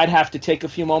mean, I'd have to take a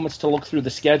few moments to look through the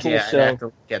schedule. Yeah, I'd have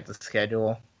to get the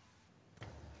schedule.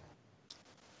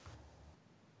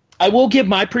 I will give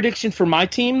my prediction for my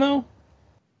team, though.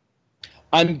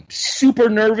 I'm super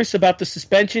nervous about the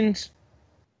suspensions.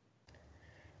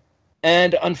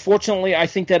 And unfortunately, I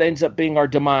think that ends up being our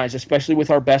demise, especially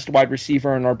with our best wide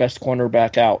receiver and our best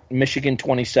cornerback out. Michigan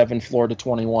 27, Florida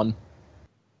 21.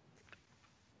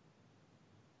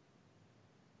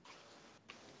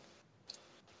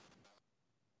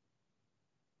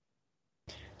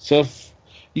 So if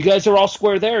you guys are all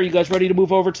square there, are you guys ready to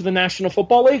move over to the National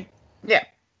Football League? Yeah.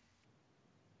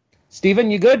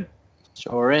 Steven, you good?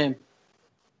 Sure am.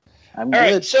 I'm all good.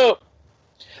 Right, so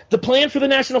the plan for the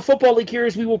National Football League here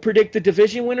is we will predict the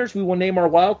division winners, we will name our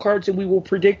wild cards, and we will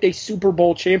predict a Super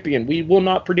Bowl champion. We will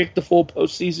not predict the full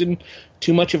postseason.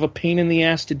 Too much of a pain in the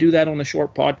ass to do that on a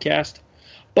short podcast.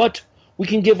 But we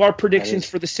can give our predictions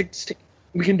for the 6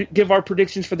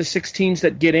 teams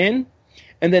that get in,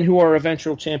 and then who our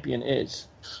eventual champion is.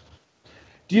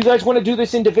 Do you guys want to do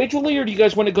this individually, or do you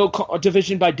guys want to go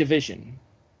division by division?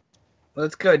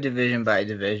 Let's go division by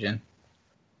division.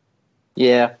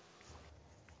 Yeah.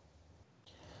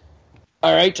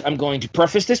 All right, I'm going to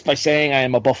preface this by saying I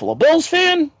am a Buffalo Bills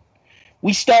fan.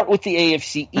 We start with the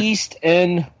AFC East,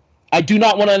 and I do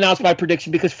not want to announce my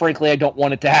prediction because, frankly, I don't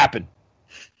want it to happen.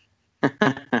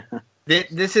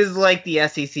 This is like the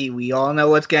SEC. We all know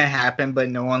what's going to happen, but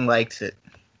no one likes it.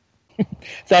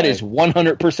 That is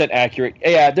 100% accurate.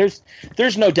 Yeah,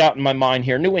 there's no doubt in my mind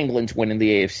here. New England's winning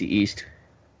the AFC East.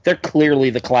 They're clearly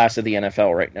the class of the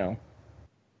NFL right now.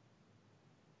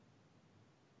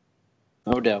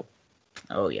 No doubt.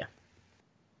 Oh, yeah.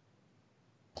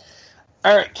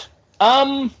 All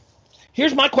right.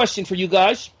 Here's my question for you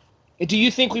guys. Do you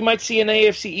think we might see an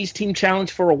AFC East team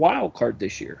challenge for a wild card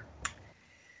this year?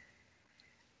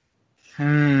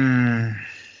 You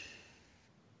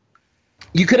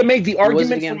could have made the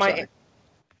argument for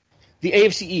the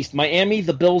AFC East, Miami,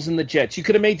 the Bills, and the Jets. You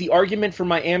could have made the argument for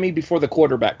Miami before the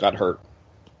quarterback got hurt.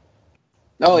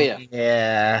 Oh, yeah.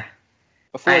 Yeah.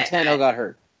 Before Tannehill got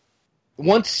hurt.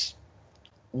 Once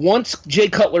Jay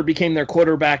Cutler became their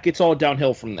quarterback, it's all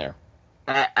downhill from there.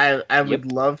 I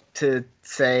would love to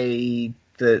say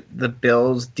the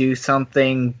Bills do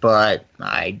something, but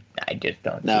I I just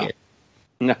don't see it.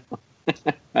 No,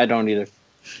 I don't either.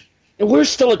 We're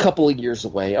still a couple of years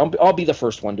away. I'll be the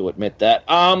first one to admit that.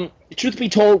 Truth be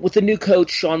told, with the new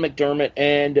coach, Sean McDermott,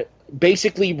 and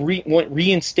basically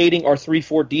reinstating our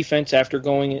 3-4 defense after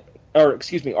our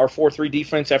 4-3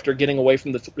 defense after getting away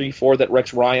from the 3-4 that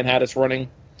Rex Ryan had us running.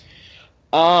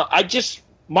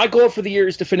 My goal for the year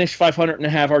is to finish 500 and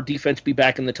have our defense be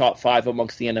back in the top 5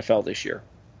 amongst the NFL this year.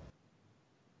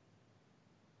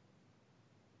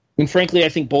 And frankly, I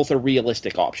think both are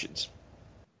realistic options.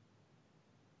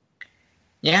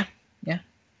 Yeah.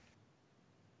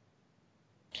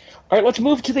 All right, let's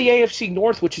move to the AFC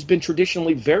North, which has been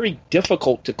traditionally very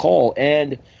difficult to call,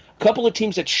 and a couple of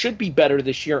teams that should be better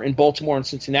this year in Baltimore and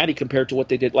Cincinnati compared to what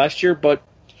they did last year. But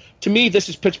to me, this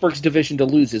is Pittsburgh's division to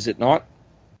lose, is it not?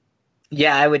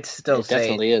 Yeah, I would still say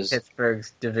definitely is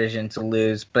Pittsburgh's division to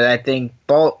lose, but I think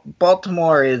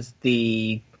Baltimore is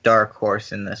the dark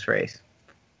horse in this race.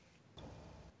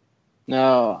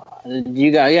 No,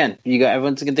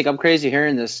 everyone's gonna think I'm crazy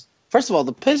hearing this. First of all,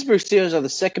 the Pittsburgh Steelers are the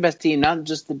second best team.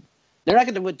 They're not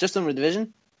going to just win the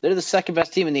division. They're the second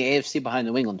best team in the AFC behind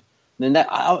New England. And that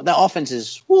offense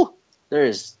is there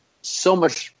is so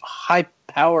much high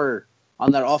power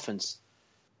on that offense.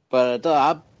 But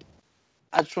I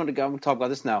just want to go. I'm going to talk about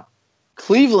this now.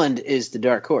 Cleveland is the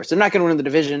dark horse. They're not going to win the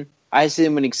division. I see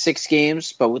them winning 6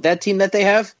 games, but with that team that they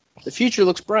have, the future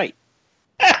looks bright.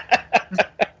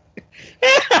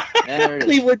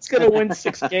 Cleveland's going to win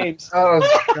 6 games. Oh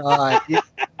God,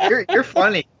 you're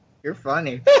funny. You're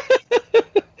funny.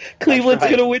 Cleveland's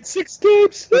going to win 6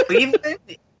 games. Cleveland.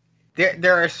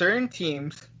 There are certain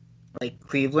teams like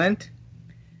Cleveland,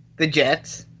 the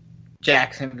Jets,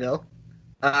 Jacksonville.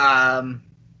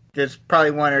 There's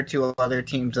probably 1 or 2 other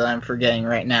teams that I'm forgetting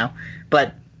right now,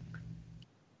 but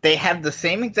they have the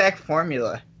same exact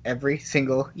formula every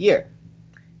single year.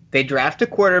 They draft a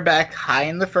quarterback high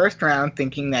in the first round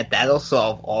thinking that that'll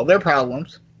solve all their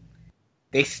problems.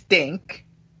 They stink.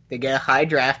 They get a high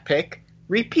draft pick.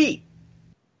 Repeat.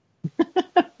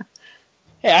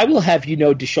 Hey, I will have you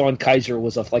know Deshaun Kaiser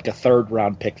was a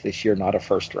 3rd-round pick this year, not a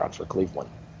 1st round for Cleveland.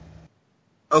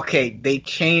 Okay, they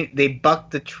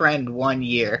bucked the trend 1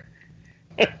 year.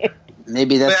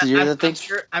 Maybe that's the year that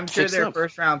things. I'm sure their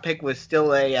 1st-round pick was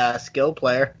still a skill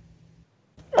player.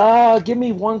 Give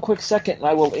me 1 quick second, and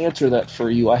I will answer that for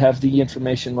you. I have the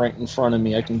information right in front of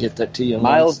me. I can get that to you.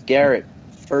 Miles Garrett,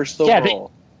 1st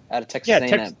overall, out of Texas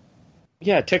A&M.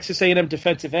 Texas A&M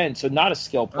defensive end, so not a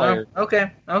skill player.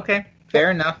 Okay, fair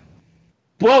enough.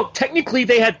 Well, technically,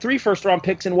 they had 3 first-round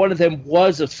picks, and one of them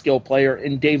was a skill player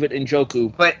in David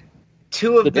Njoku. But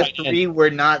 2 of the 3 were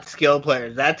not skill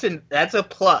players. That's a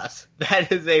plus.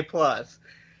 That is a plus.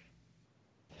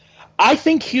 I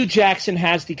think Hugh Jackson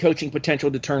has the coaching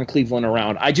potential to turn Cleveland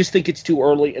around. I just think it's too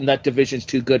early, and that division's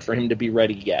too good for him to be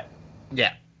ready yet.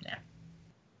 Yeah.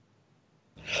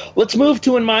 Let's move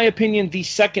to, in my opinion, the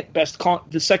second best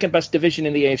division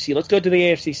in the AFC. Let's go to the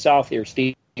AFC South here,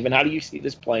 Steven. How do you see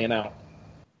this playing out?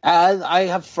 I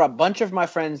have a bunch of my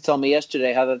friends tell me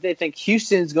yesterday how they think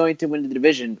Houston's going to win the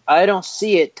division. I don't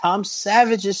see it. Tom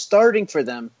Savage is starting for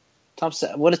them.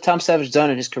 What has Tom Savage done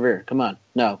in his career? Come on.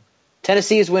 No.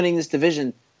 Tennessee is winning this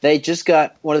division. They just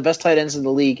got one of the best tight ends in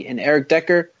the league in Eric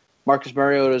Decker. Marcus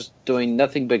Mariota is doing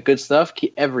nothing but good stuff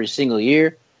every single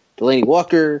year. Delaney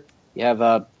Walker. You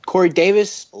have Corey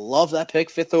Davis. Love that pick,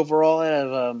 5th overall out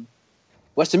of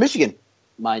Western Michigan,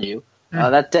 mind you.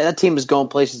 That team is going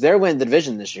places. They're winning the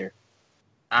division this year.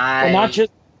 Well,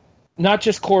 not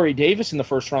just Corey Davis in the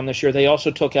 1st round this year. They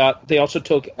also took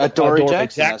Adoree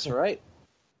Jackson. That's right.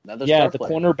 The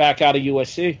cornerback out of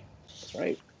USC. That's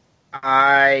right.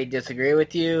 I disagree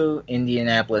with you.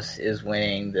 Indianapolis is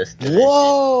winning this division.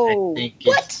 Whoa! I think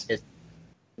it's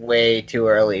way too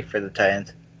early for the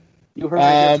Titans. You heard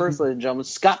it here first, ladies and gentlemen.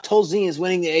 Scott Tolzien is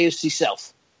winning the AFC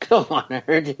South. Come on, I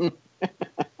heard him.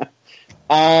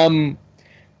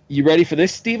 You ready for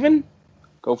this, Steven?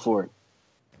 Go for it.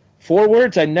 4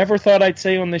 words I never thought I'd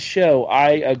say on this show. I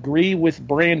agree with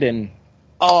Brandon.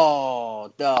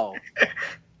 Oh, no.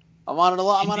 I'm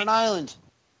on an island.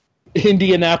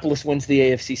 Indianapolis wins the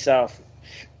AFC South.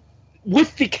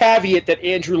 With the caveat that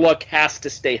Andrew Luck has to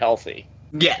stay healthy.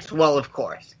 Yes, well, of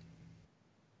course.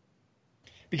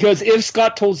 Because if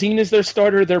Scott Tolzien is their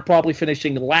starter, they're probably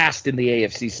finishing last in the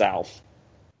AFC South.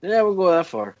 Yeah, we'll go that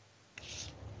far.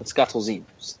 But Scott Tolzien.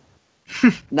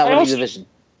 Not winning the division.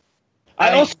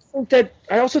 I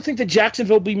also think that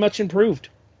Jacksonville will be much improved.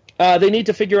 They need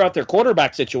to figure out their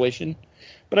quarterback situation,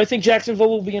 but I think Jacksonville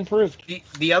will be improved.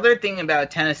 The other thing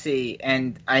about Tennessee,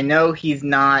 and I know he's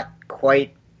not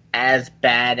quite as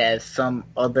bad as some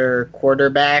other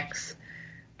quarterbacks,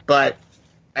 but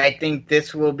I think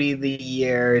this will be the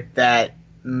year that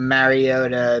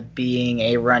Mariota, being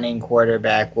a running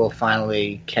quarterback, will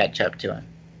finally catch up to him.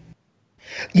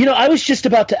 I was just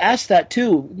about to ask that,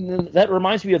 too. That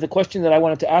reminds me of the question that I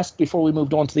wanted to ask before we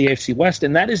moved on to the AFC West,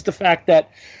 and that is the fact that,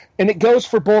 and it goes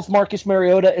for both Marcus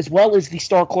Mariota as well as the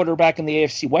star quarterback in the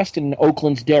AFC West in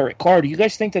Oakland's Derek Carr. Do you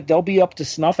guys think that they'll be up to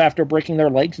snuff after breaking their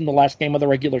legs in the last game of the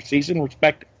regular season,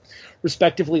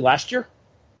 respectively last year?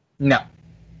 No.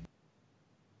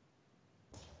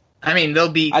 I mean,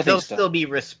 they'll still be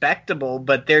respectable,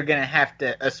 but they're going to have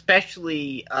to,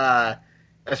 especially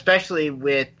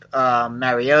with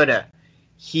Mariota,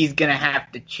 he's going to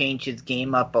have to change his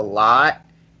game up a lot,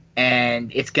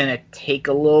 and it's going to take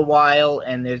a little while,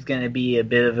 and there's going to be a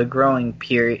bit of a growing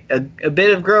period, a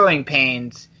bit of growing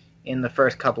pains in the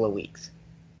first couple of weeks.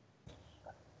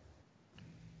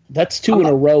 That's two in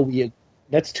a row.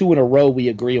 That's two in a row we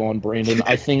agree on, Brandon.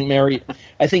 I think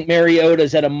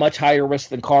Mariota's at a much higher risk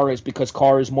than Carr is because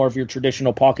Carr is more of your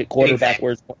traditional pocket quarterback,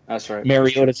 whereas that's right.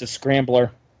 Mariota's a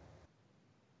scrambler.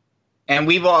 And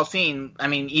we've all seen.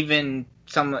 Even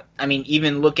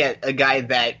look at a guy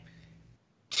that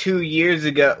 2 years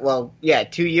ago.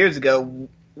 2 years ago,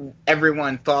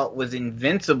 everyone thought was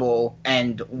invincible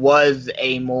and was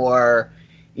a more,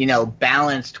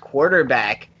 balanced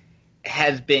quarterback,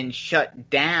 has been shut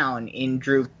down in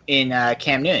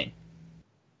Cam Newton.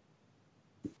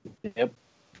 Yep.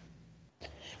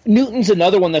 Newton's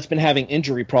another one that's been having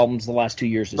injury problems the last 2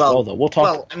 years as well, though. We'll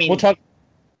talk.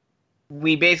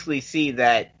 We basically see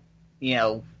that,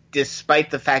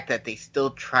 despite the fact that they still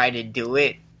try to do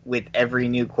it with every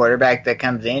new quarterback that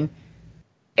comes in,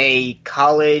 a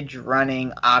college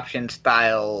running option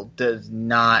style does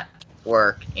not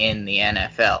work in the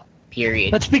NFL.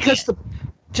 Period. That's because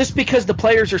just because the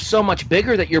players are so much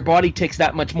bigger that your body takes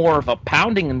that much more of a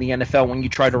pounding in the NFL when you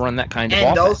try to run that kind of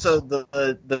offense. And also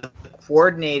the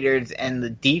coordinators and the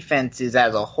defenses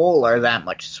as a whole are that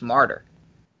much smarter.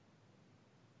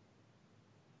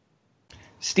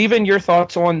 Steven, your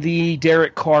thoughts on the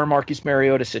Derek Carr, Marcus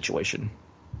Mariota situation?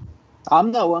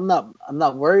 I'm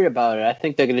not worried about it. I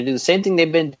think they're going to do the same thing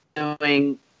they've been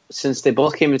doing since they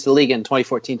both came into the league in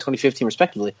 2014, 2015,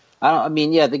 respectively.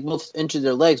 They both injured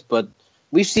their legs, but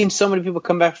we've seen so many people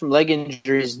come back from leg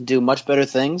injuries and do much better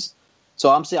things. So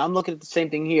I'm looking at the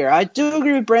same thing here. I do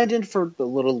agree with Brandon for a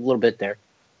little bit there.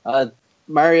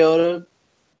 Mariota,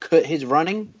 his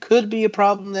running could be a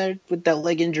problem there with that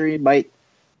leg injury. Might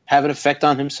have an effect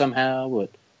on him somehow. But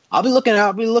I'll be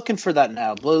looking for that now.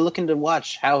 I'll be looking to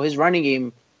watch how his running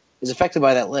game is affected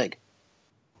by that leg.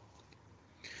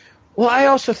 Well, I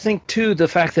also think, too, the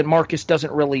fact that Marcus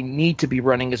doesn't really need to be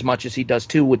running as much as he does,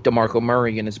 too, with DeMarco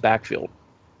Murray in his backfield.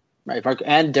 Right,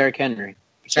 and Derrick Henry.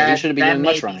 So he shouldn't be doing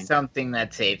much running. That may be something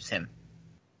that saves him.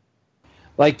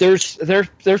 Like, there's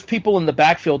people in the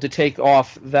backfield to take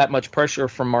off that much pressure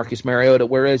from Marcus Mariota,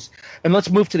 and let's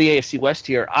move to the AFC West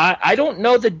here. I don't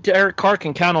know that Derek Carr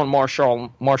can count on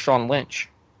Marshawn Lynch.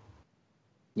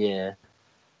 Yeah.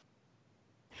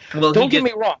 Well, don't get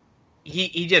me wrong.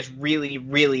 He just really,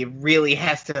 really, really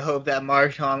has to hope that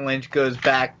Marshawn Lynch goes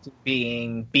back to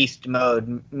being beast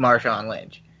mode Marshawn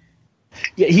Lynch.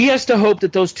 Yeah, he has to hope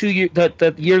that those 2 years,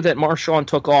 the year that Marshawn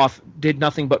took off did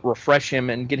nothing but refresh him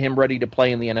and get him ready to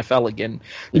play in the NFL again.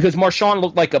 Because Marshawn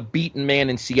looked like a beaten man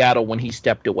in Seattle when he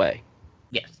stepped away.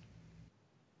 Yes.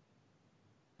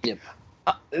 Yep.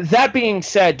 That being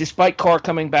said, despite Carr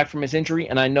coming back from his injury,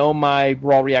 and I know my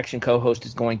Raw Reaction co-host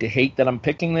is going to hate that I'm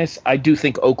picking this, I do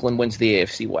think Oakland wins the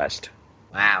AFC West.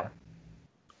 Wow.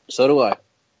 So do I.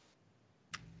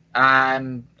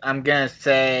 I'm gonna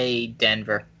say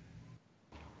Denver.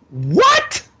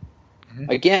 What?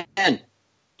 Again,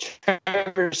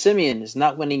 Trevor Siemian is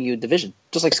not winning you a division,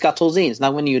 just like Scott Tolzien is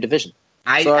not winning you a division.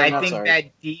 I think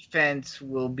that defense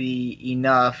will be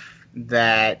enough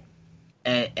that,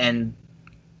 and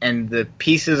the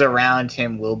pieces around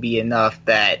him will be enough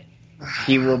that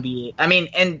he will be.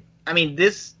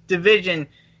 This division,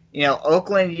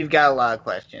 Oakland, you've got a lot of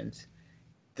questions.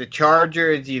 The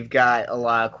Chargers, you've got a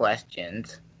lot of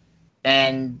questions,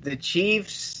 and the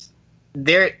Chiefs.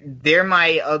 They're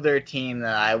my other team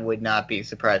that I would not be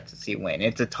surprised to see win.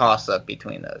 It's a toss-up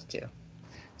between those two.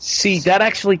 See, that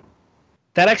actually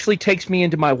takes me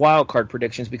into my wild card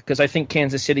predictions because I think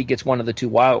Kansas City gets one of the two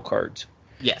wild cards.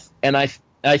 Yes. And I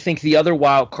think the other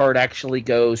wild card actually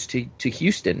goes to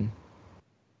Houston.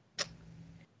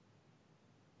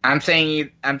 I'm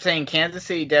saying Kansas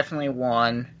City definitely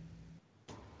won,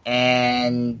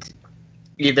 and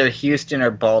either Houston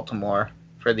or Baltimore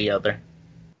for the other.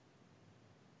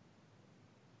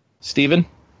 Steven?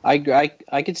 I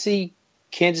could see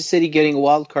Kansas City getting a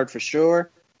wild card for sure.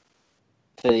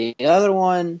 For the other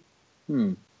one,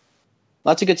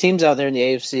 lots of good teams out there in the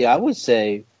AFC. I would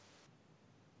say,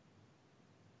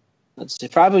 let's see,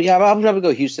 probably, yeah, I'm going to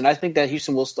go Houston. I think that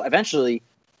Houston will eventually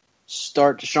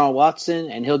start Deshaun Watson,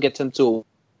 and he'll get them to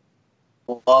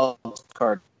a wild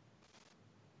card.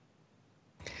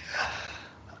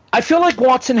 I feel like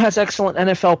Watson has excellent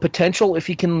NFL potential if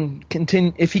he can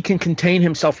contain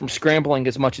himself from scrambling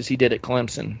as much as he did at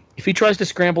Clemson. If he tries to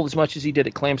scramble as much as he did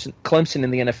at Clemson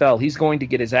in the NFL, he's going to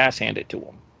get his ass handed to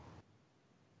him.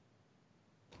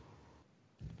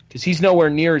 Because he's nowhere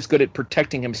near as good at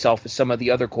protecting himself as some of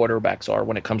the other quarterbacks are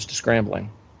when it comes to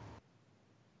scrambling.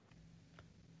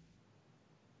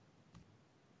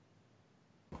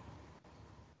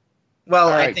 Well,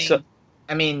 right,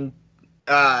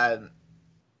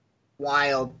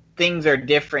 while things are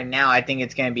different now, I think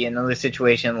it's going to be another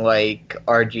situation like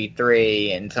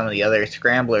RG3 and some of the other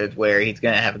scramblers where he's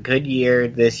going to have a good year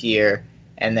this year,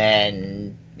 and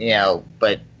then,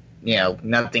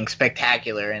 nothing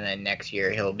spectacular, and then next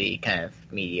year he'll be kind of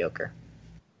mediocre.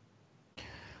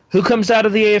 Who comes out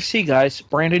of the AFC, guys?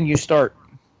 Brandon, you start.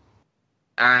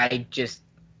 I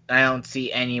don't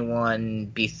see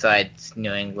anyone besides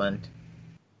New England.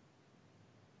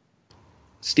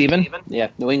 Steven? Yeah,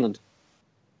 New England.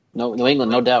 No, New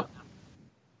England, no doubt.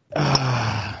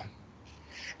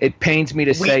 It pains me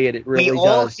to say it. It really does. We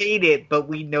all hate it, but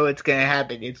we know it's going to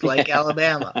happen. It's like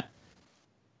Alabama.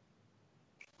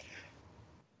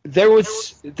 There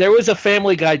was a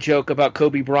Family Guy joke about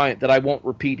Kobe Bryant that I won't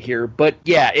repeat here, but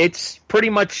yeah, it's pretty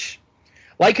much,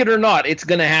 like it or not, it's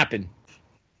going to happen.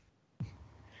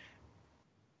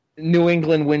 New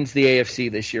England wins the AFC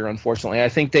this year, unfortunately. I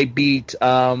think they beat...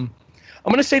 I'm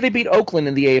going to say they beat Oakland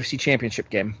in the AFC Championship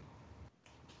game.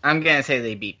 I'm going to say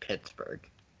they beat Pittsburgh.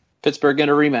 Pittsburgh in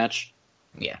a rematch.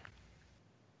 Yeah.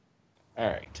 All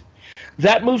right.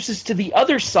 That moves us to the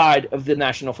other side of the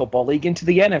National Football League, into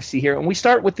the NFC here, and we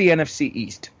start with the NFC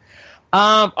East.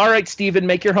 All right, Steven,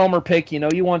 make your homer pick. You know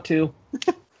you want to.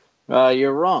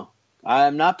 You're wrong.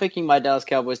 I'm not picking my Dallas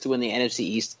Cowboys to win the NFC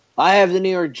East. I have the New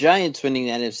York Giants winning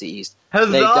the NFC East.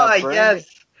 Huzzah, yes!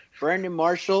 Brandon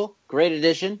Marshall, great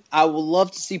addition. I would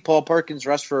love to see Paul Perkins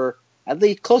rush for at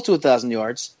least close to 1,000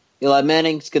 yards. Eli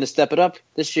Manning's going to step it up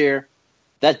this year.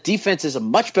 That defense is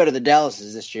much better than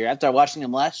Dallas's this year. After watching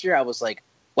them last year, I was like,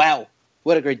 wow,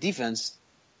 what a great defense.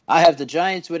 I have the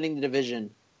Giants winning the division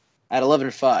at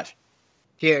 11-5.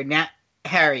 Here, now,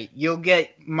 Harry, you'll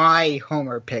get my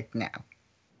homer pick now,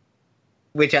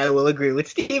 which I will agree with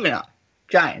Steven on.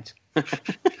 Giants.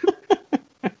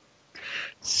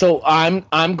 So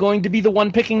I'm going to be the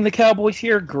one picking the Cowboys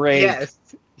here? Great. Yes.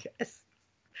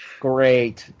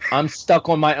 Great. I'm stuck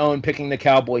on my own picking the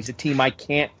Cowboys, a team I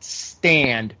can't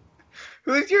stand.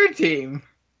 Who's your team?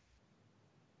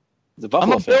 The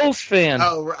Buffalo I'm a Bills fan.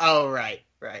 Oh, right.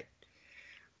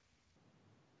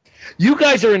 You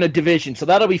guys are in a division, so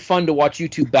that'll be fun to watch you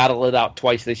two battle it out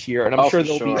twice this year, and I'm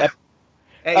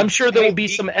sure there will be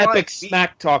some epic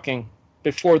smack talking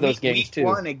before those games too.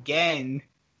 Week 1 again.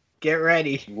 Get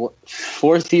ready.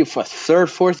 Fourth year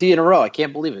in a row. I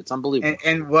can't believe it. It's unbelievable.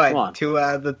 And what? 2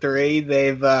 out of the 3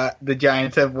 the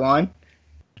Giants have won?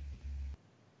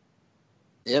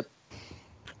 Yep.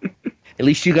 At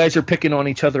least you guys are picking on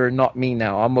each other and not me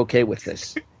now. I'm okay with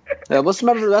this. Yeah, let's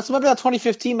remember that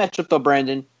 2015 matchup, though,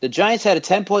 Brandon. The Giants had a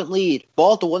 10-point lead,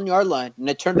 ball at the 1-yard line, and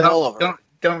they turned the ball over.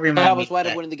 Don't remind me. I was wide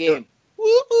up winning the game.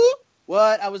 Woo-hoo.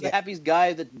 What? I was the happiest guy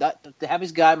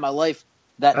in my life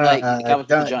that night. I was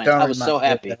the Giants. I was so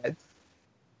happy.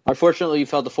 Unfortunately, you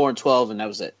fell to 4-12, and that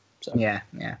was it. So. Yeah.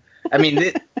 I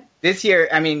mean, this year,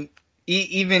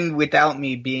 even without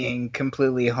me being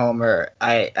completely homer,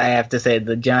 I have to say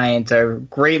the Giants are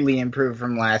greatly improved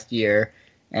from last year.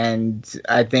 And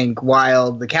I think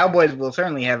while the Cowboys will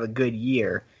certainly have a good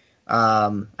year,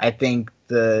 I think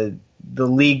the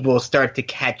league will start to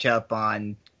catch up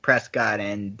on Prescott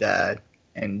and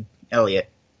Elliott.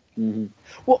 Mm-hmm.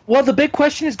 Well, the big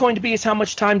question is going to be how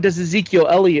much time does Ezekiel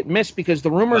Elliott miss? Because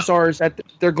the rumors are that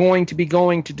they're going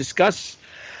to discuss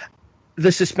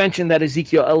the suspension that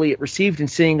Ezekiel Elliott received and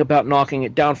seeing about knocking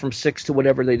it down from 6 to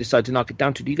whatever they decide to knock it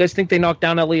down to. Do you guys think they knock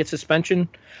down Elliott's suspension?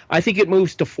 I think it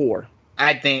moves to 4.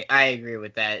 I agree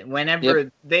with that.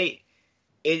 Whenever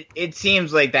it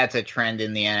seems like that's a trend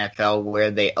in the NFL where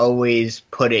they always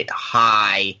put it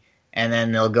high and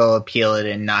then they'll go appeal it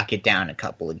and knock it down a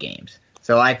couple of games.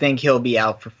 So I think he'll be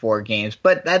out for 4 games.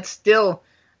 But that's still,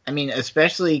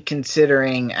 especially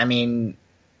considering,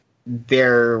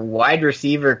 their wide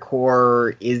receiver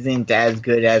core isn't as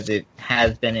good as it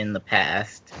has been in the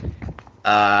past.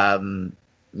 I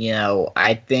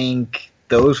think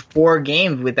those 4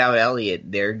 games without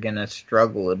Elliott, they're gonna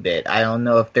struggle a bit. I don't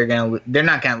know if they're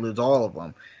not gonna lose all of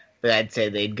them, but I'd say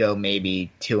they'd go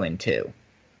maybe 2-2.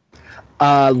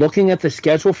 Looking at the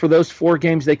schedule for those 4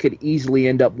 games, they could easily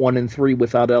end up 1-3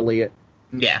 without Elliott.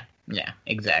 Yeah,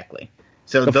 exactly.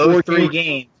 So those 3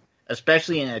 games,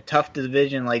 especially in a tough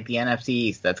division like the NFC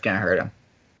East, that's going to hurt them.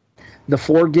 The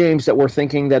 4 games that we're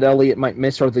thinking that Elliott might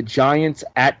miss are the Giants,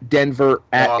 at Denver,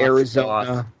 at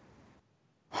Arizona,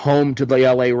 home to the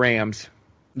LA Rams.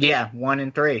 Yeah,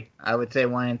 1-3. I would say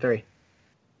 1-3.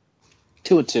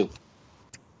 2-2.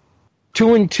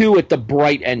 2-2 at the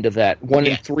bright end of that.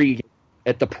 1-3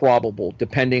 at the probable,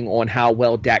 depending on how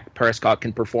well Dak Prescott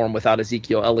can perform without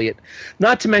Ezekiel Elliott.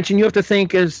 Not to mention, you have to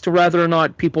think as to whether or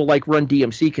not people like Run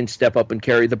DMC can step up and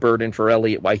carry the burden for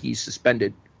Elliott while he's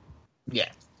suspended. Yeah.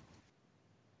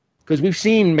 Because we've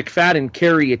seen McFadden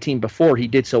carry a team before. He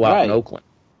did so out in Oakland.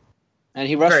 And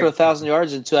he rushed for 1,000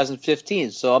 yards in 2015,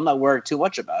 so I'm not worried too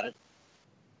much about it.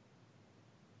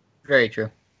 Very true.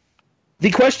 The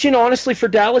question, honestly, for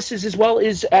Dallas is, as well,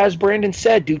 is, as Brandon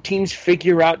said, do teams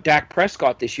figure out Dak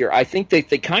Prescott this year? I think they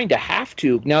kind of have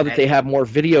to, now that they have more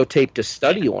videotape to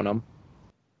study on him.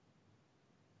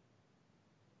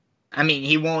 I mean,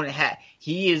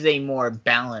 he is a more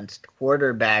balanced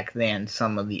quarterback than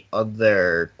some of the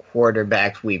other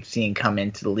quarterbacks we've seen come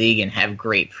into the league and have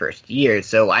great first years.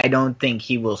 So I don't think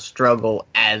he will struggle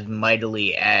as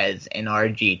mightily as an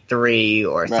RG3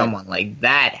 or someone like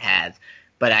that has.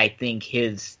 But I think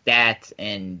his stats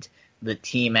and the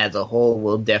team as a whole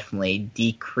will definitely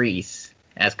decrease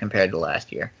as compared to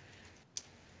last year.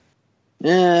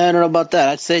 Yeah, I don't know about that.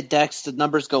 I'd say Dak's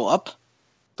numbers go up,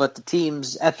 but the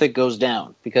team's ethic goes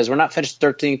down because we're not finished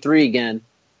 13-3 again.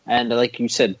 And like you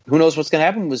said, who knows what's going to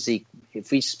happen with Zeke? If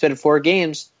we spend 4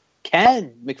 games,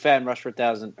 can McFadden rush for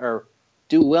 1,000 or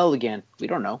do well again? We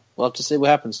don't know. We'll have to see what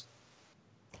happens.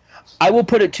 I will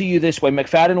put it to you this way.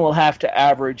 McFadden will have to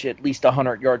average at least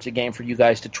 100 yards a game for you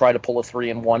guys to try to pull a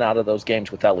 3-1 out of those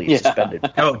games with Elliott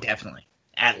suspended. Oh, definitely.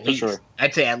 At least. Sure.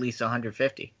 I'd say at least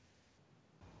 150.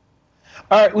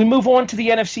 All right, we move on to the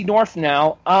NFC North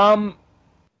now.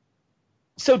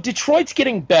 So Detroit's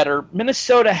getting better.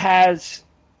 Minnesota has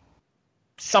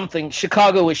something.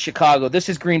 Chicago is Chicago. This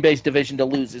is Green Bay's division to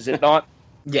lose, is it not?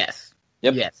 Yes.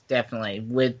 Yep. Yes, definitely.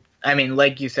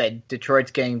 Like you said,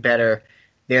 Detroit's getting better.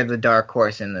 They're the dark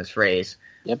horse in this race.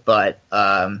 Yep. But,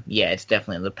 it's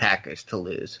definitely the Packers to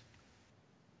lose.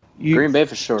 Green Bay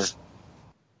for sure.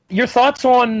 Your thoughts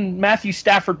on Matthew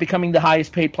Stafford becoming the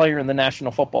highest paid player in the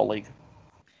National Football League?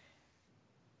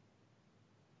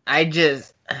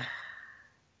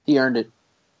 He earned it.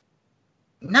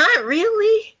 Not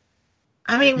really.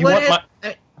 I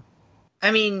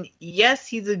mean, yes,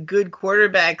 he's a good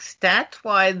quarterback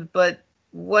stats-wise, but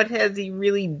what has he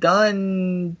really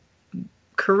done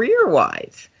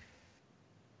career-wise?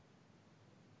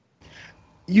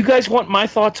 You guys want my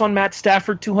thoughts on Matt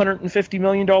Stafford, $250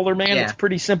 million man? Yeah. It's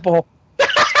pretty simple.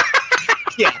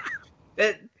 Yeah,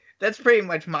 that's pretty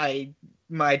much my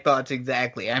thoughts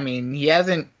exactly. I mean, he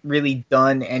hasn't really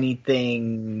done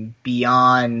anything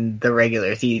beyond the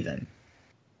regular season.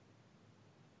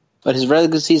 But his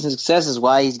regular season success is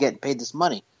why he's getting paid this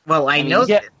money. Well, I know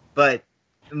that, but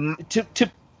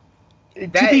to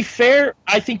be fair,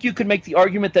 I think you could make the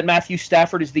argument that Matthew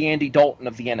Stafford is the Andy Dalton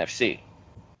of the NFC.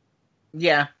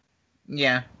 Yeah,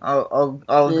 I'll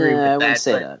agree with that. I wouldn't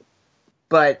say that.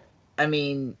 But I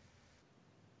mean,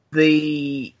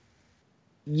 you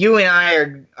and I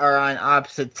are on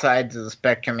opposite sides of the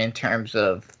spectrum in terms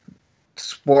of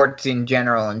sports in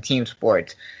general and team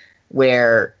sports,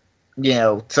 where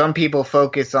some people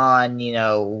focus on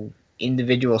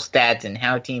individual stats and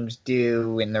how teams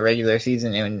do in the regular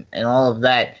season and all of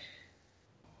that.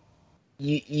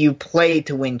 You play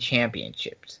to win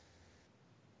championships.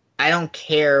 I don't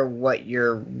care what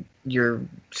your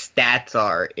stats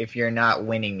are if you're not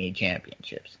winning me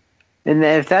championships. And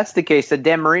if that's the case, then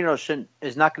Dan Marino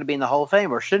is not going to be in the Hall of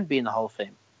Fame or shouldn't be in the Hall of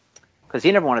Fame because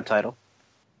he never won a title.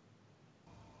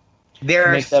 There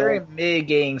are certain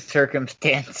mitigating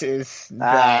circumstances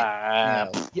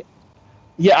that.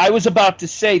 Yeah, I was about to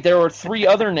say there are 3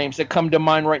 other names that come to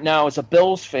mind right now as a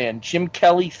Bills fan: Jim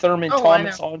Kelly, Thurman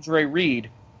Thomas, Andre Reed.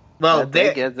 Well,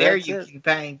 there you can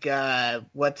thank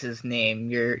what's his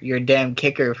name, your damn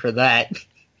kicker for that.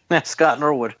 That's Scott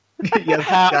Norwood. Yes,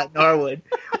 Scott Norwood,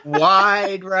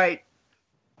 wide right.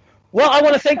 Well, I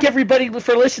want to thank everybody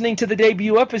for listening to the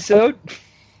debut episode.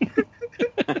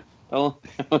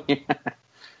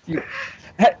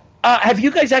 Have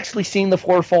you guys actually seen the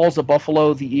Four Falls of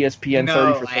Buffalo, the ESPN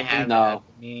 30 for 30? I haven't. No,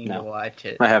 to watch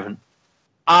it. I haven't.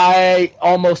 I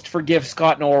almost forgive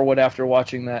Scott Norwood after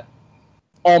watching that.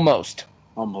 Almost.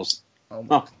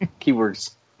 Oh,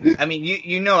 keywords. I mean,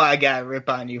 you know I got to rip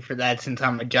on you for that since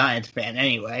I'm a Giants fan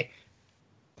anyway.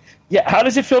 Yeah, how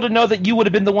does it feel to know that you would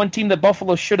have been the one team that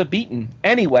Buffalo should have beaten?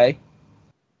 Anyway,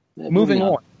 moving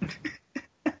on.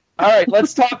 All right,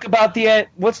 let's talk about,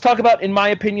 in my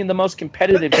opinion, the most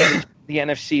competitive division, the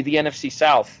NFC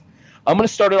South. I'm going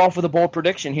to start it off with a bold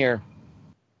prediction here.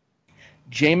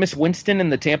 Jameis Winston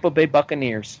and the Tampa Bay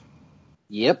Buccaneers.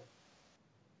 Yep.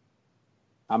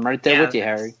 I'm right there with you,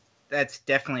 Harry. That's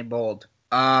definitely bold.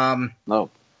 No.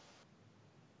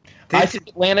 I think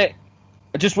Atlanta,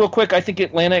 just real quick, I think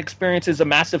Atlanta experiences a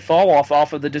massive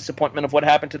fall-off of the disappointment of what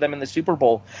happened to them in the Super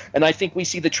Bowl. And I think we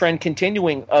see the trend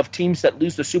continuing of teams that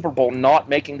lose the Super Bowl not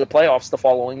making the playoffs the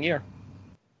following year.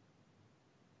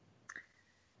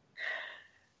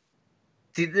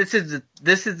 See, this is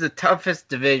the toughest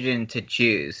division to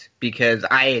choose because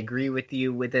I agree with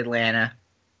you with Atlanta.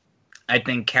 I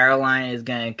think Carolina is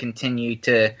going to continue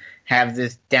to have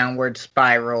this downward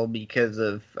spiral because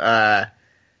of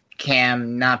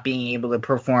Cam not being able to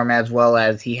perform as well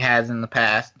as he has in the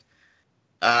past.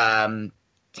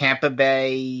 Tampa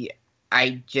Bay,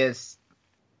 Jameis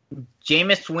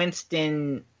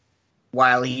Winston,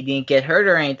 while he didn't get hurt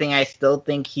or anything, I still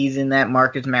think he's in that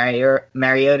Marcus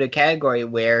Mariota category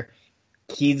where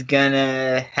he's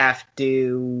gonna have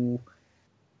to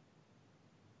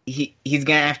he's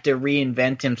gonna have to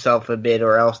reinvent himself a bit,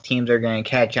 or else teams are gonna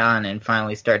catch on and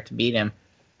finally start to beat him.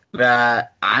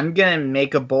 I'm gonna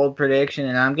make a bold prediction,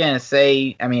 and I'm gonna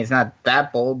say, I mean, it's not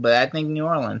that bold, but I think New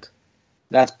Orleans.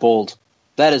 That's bold.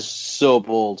 That is so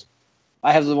bold.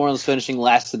 I have the New Orleans finishing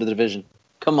last in the division.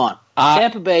 Come on.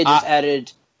 Tampa Bay just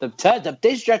added they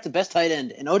just drafted the best tight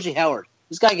end in O.J. Howard.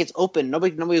 This guy gets open.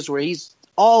 Nobody knows where he's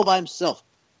all by himself.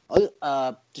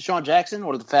 Deshaun Jackson,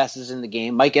 one of the fastest in the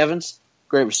game. Mike Evans,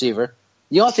 great receiver.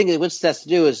 The only thing that Winston has to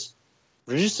do is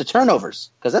reduce the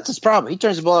turnovers, because that's his problem. He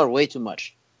turns the ball over way too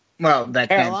much. Well, that's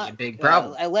going to be a big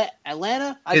problem.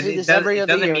 Atlanta, I see this every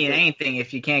other year. It doesn't mean anything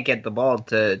if you can't get the ball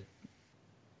to.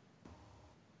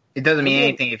 It doesn't mean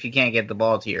anything if you can't get the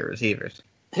ball to your receivers.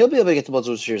 He'll be able to get the ball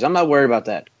to his receivers. I'm not worried about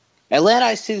that. Atlanta,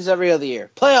 I see this every other year.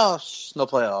 Playoffs, no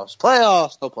playoffs.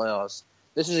 Playoffs, no playoffs.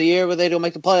 This is a year where they don't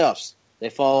make the playoffs. They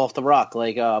fall off the rock,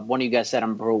 like one of you guys said. I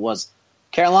remember who it was.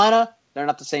 Carolina, they're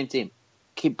not the same team.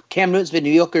 Cam Newton's been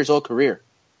mediocre his whole career.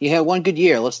 He had one good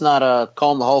year. Let's not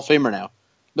call him the Hall of Famer now.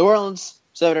 New Orleans,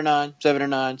 7-9,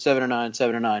 7-9, 7-9,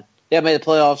 7-9. They have made the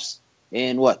playoffs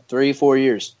in, 3-4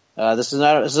 years. This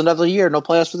is another year. No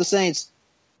playoffs for the Saints.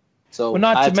 So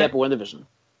I have Tampa win the division.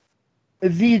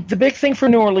 The big thing for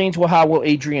New Orleans, how will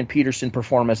Adrian Peterson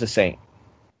perform as a Saint?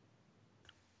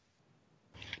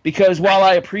 Because while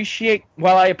I appreciate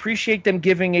them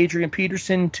giving Adrian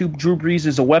Peterson to Drew Brees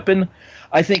as a weapon,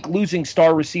 I think losing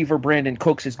star receiver Brandon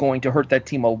Cooks is going to hurt that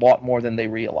team a lot more than they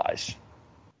realize.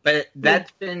 But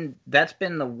that's been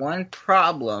the one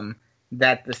problem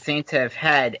that the Saints have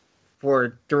had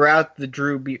throughout the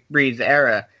Drew Brees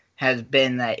era, has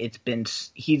been that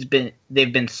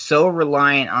they've been so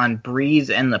reliant on Brees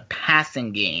and the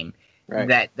passing game.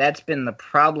 Right. That's been the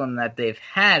problem that they've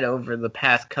had over the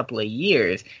past couple of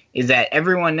years, is that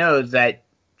everyone knows that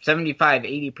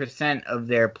 75-80% of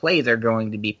their plays are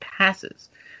going to be passes.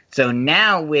 So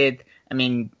now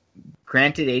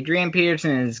granted, Adrian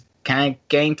Peterson is kind of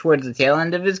getting towards the tail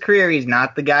end of his career. He's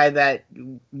not the guy that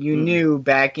you knew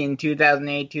back in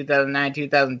 2008, 2009,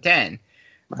 2010.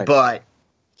 Right. But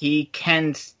he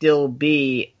can still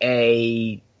be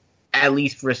at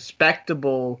least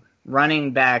respectable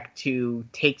running back to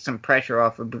take some pressure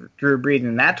off of Drew Brees,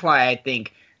 and that's why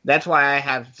I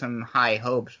have some high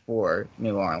hopes for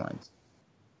New Orleans.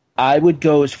 I would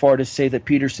go as far to say that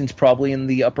Peterson's probably in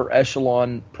the upper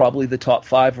echelon, probably the top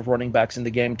 5 of running backs in the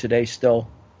game today still.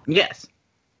 Yes.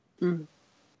 Mm-hmm.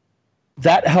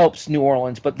 That helps New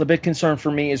Orleans, but the big concern for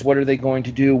me is what are they going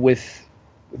to do with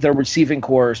their receiving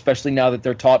core, especially now that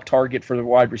their top target for the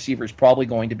wide receiver is probably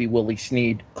going to be Willie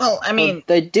Snead. Well,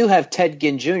 they do have Ted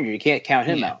Ginn Jr. You can't count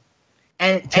him out.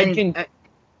 And Ted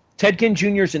Ginn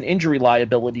Jr. is an injury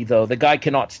liability, though. The guy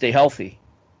cannot stay healthy.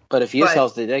 But if he is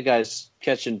healthy, that guy's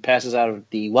catching passes out of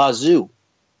the wazoo.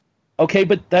 Okay,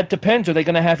 but that depends. Are they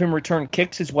going to have him return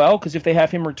kicks as well? Because if they have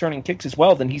him returning kicks as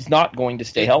well, then he's not going to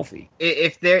stay healthy.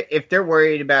 If they're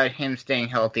worried about him staying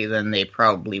healthy, then they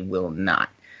probably will not.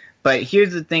 But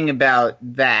here's the thing about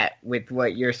that, with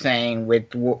what you're saying,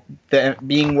 with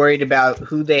being worried about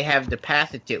who they have to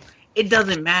pass it to. It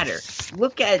doesn't matter.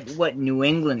 Look at what New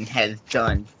England has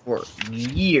done for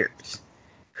years.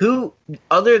 Who,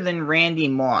 other than Randy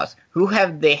Moss, who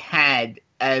have they had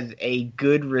as a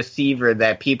good receiver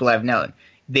that people have known?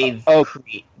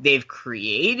 They've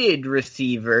created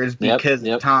receivers because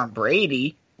of Tom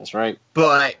Brady. That's right.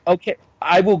 But okay,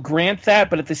 I will grant that,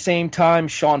 but at the same time,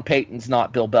 Sean Payton's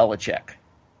not Bill Belichick.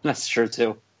 That's true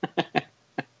too.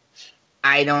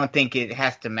 I don't think it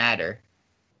has to matter.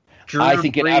 Drew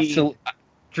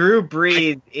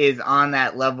Brees is on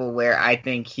that level where I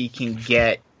think he can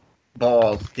get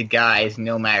balls to guys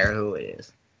no matter who it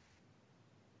is.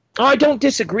 I don't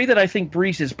disagree that I think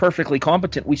Brees is perfectly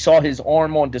competent. We saw his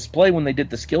arm on display when they did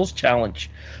the skills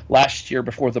challenge last year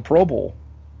before the Pro Bowl.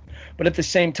 But at the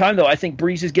same time, though, I think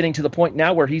Brees is getting to the point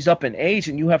now where he's up in age,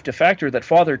 and you have to factor that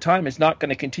Father Time is not going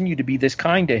to continue to be this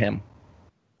kind to him.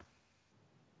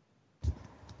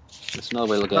 That's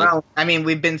another way to look at it. I mean,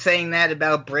 we've been saying that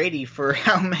about Brady for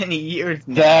how many years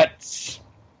now?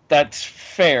 That's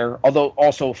fair, although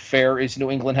also fair is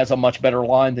New England has a much better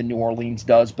line than New Orleans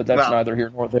does, but that's neither here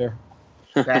nor there.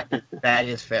 That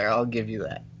is fair. I'll give you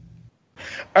that.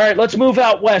 All right, let's move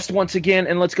out west once again,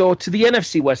 and let's go to the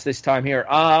NFC West this time here.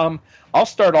 I'll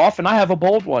start off, and I have a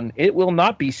bold one. It will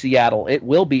not be Seattle. It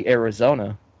will be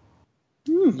Arizona.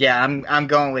 Yeah, I'm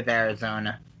going with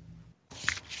Arizona.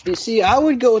 You see, I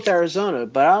would go with Arizona,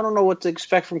 but I don't know what to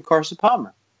expect from Carson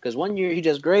Palmer. Because one year he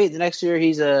does great, the next year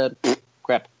he's a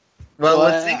crap. Well,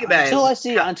 let's think about it.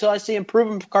 Until I see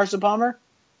improvement from Carson Palmer,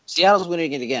 Seattle's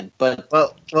winning it again. But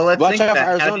let's watch think out for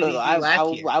about Arizona.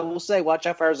 I will say, watch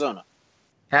out for Arizona.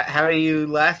 How are you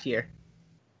last year?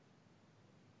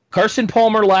 Carson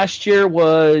Palmer last year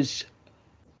was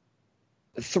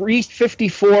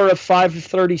 354 of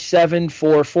 537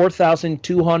 for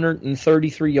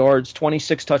 4,233 yards,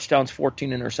 26 touchdowns,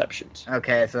 14 interceptions.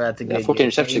 Okay, so that's a good 14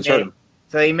 interceptions hurt him.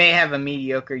 So he may have a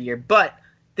mediocre year, but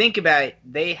think about it.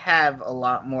 They have a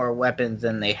lot more weapons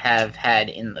than they have had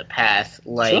in the past.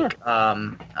 Like,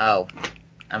 I'm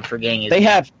forgetting his name. They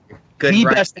have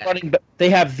They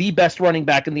have the best running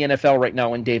back in the NFL right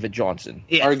now in David Johnson.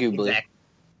 Yes, arguably. Exactly.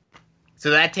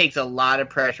 So that takes a lot of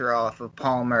pressure off of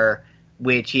Palmer,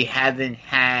 which he hasn't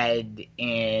had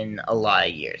in a lot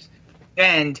of years.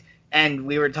 And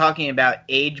we were talking about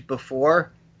age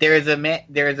before. There's a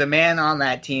man on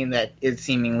that team that is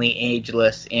seemingly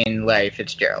ageless in Larry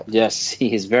Fitzgerald. Yes,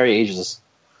 he is very ageless.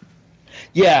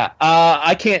 Yeah,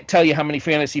 I can't tell you how many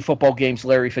fantasy football games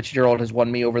Larry Fitzgerald has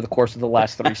won me over the course of the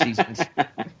last 3 seasons.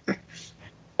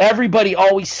 Everybody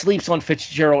always sleeps on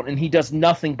Fitzgerald, and he does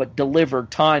nothing but deliver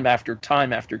time after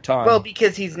time after time. Well,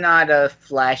 because he's not a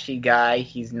flashy guy.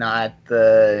 He's not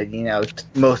the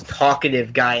most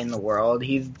talkative guy in the world.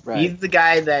 He's the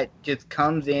guy that just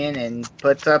comes in and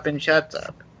puts up and shuts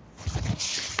up.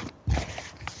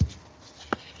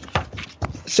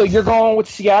 So you're going with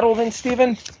Seattle then,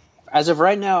 Steven? As of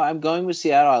right now, I'm going with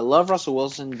Seattle. I love Russell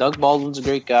Wilson. Doug Baldwin's a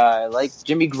great guy. I like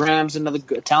Jimmy Graham's another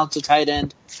talented tight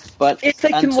end. But if they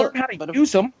can learn how to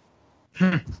use them,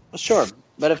 sure.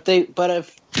 But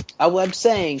if I'm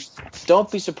saying, don't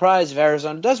be surprised if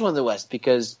Arizona does win the West,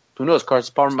 because who knows?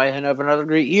 Carson Palmer might have another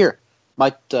great year.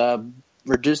 Might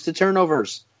reduce the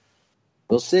turnovers.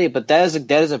 We'll see. But that is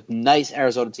a nice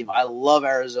Arizona team. I love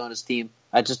Arizona's team.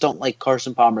 I just don't like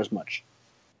Carson Palmer as much.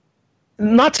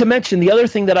 Not to mention, the other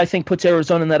thing that I think puts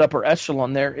Arizona in that upper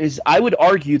echelon there is I would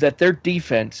argue that their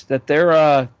defense, that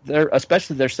their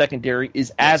especially their secondary,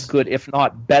 is as good, if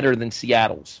not better, than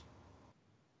Seattle's.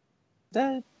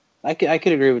 I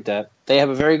could agree with that. They have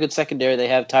a very good secondary. They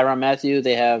have Tyrann Mathieu.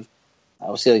 They have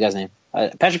what's the other guy's name?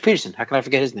 Patrick Peterson. How can I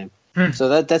forget his name?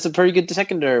 So that's a pretty good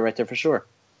secondary right there for sure.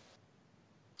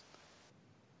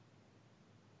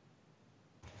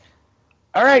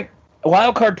 All right.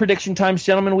 Wild card prediction times,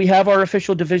 gentlemen. We have our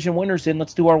official division winners in.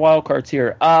 Let's do our wild cards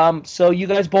here. So you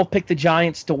guys both picked the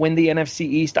Giants to win the NFC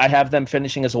East. I have them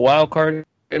finishing as a wild card,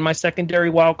 and my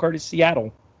secondary wild card is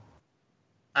Seattle.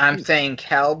 I'm saying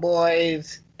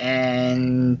Cowboys,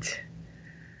 and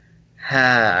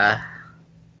I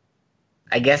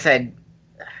guess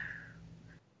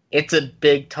it's a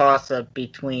big toss-up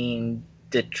between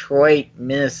Detroit,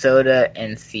 Minnesota,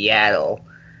 and Seattle.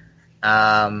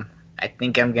 I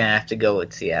think I'm going to have to go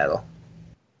with Seattle.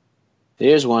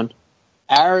 Here's one.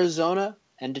 Arizona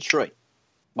and Detroit.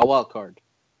 My wild card.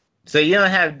 So you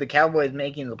don't have the Cowboys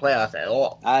making the playoffs at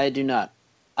all? I do not.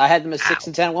 I had them at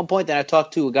 6-10 at one point. Then I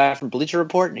talked to a guy from Bleacher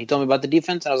Report, and he told me about the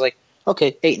defense, and I was like,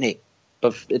 okay, 8-8.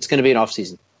 But it's going to be an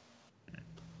off-season.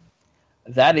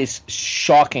 That is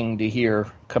shocking to hear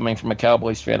coming from a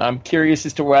Cowboys fan. I'm curious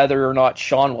as to whether or not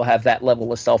Sean will have that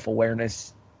level of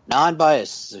self-awareness.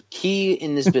 Non-bias is a key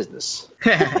in this business.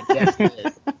 Yes, it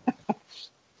is.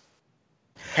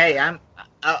 Hey,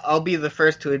 I'll be the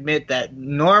first to admit that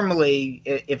normally,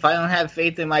 if I don't have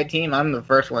faith in my team, I'm the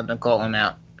first one to call them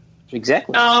out.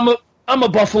 Exactly. I'm a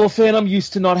Buffalo fan. I'm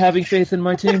used to not having faith in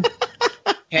my team.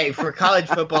 Hey, for college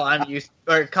football,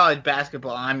 college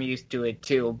basketball, I'm used to it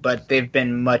too, but they've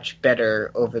been much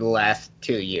better over the last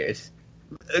 2 years.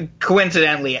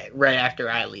 Coincidentally, right after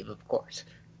I leave, of course.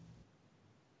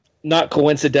 Not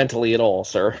coincidentally at all,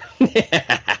 sir.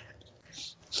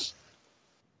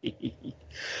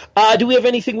 Do we have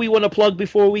anything we want to plug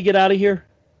before we get out of here?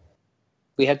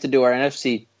 We have to do our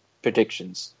NFC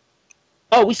predictions.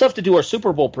 Oh, we still have to do our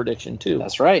Super Bowl prediction, too.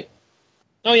 That's right.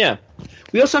 Oh, yeah.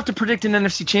 We also have to predict an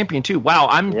NFC champion, too. Wow,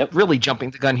 I'm really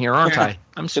jumping the gun here, aren't I?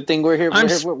 Good thing we're here.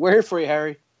 We're here for you,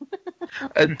 Harry.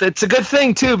 It's a good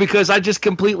thing, too, because I just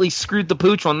completely screwed the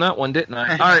pooch on that one, didn't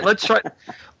I? All right, let's try.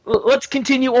 Let's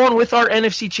continue on with our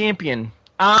NFC champion.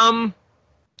 You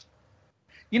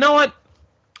know what?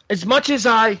 As much as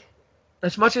I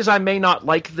may not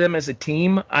like them as a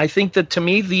team, I think that, to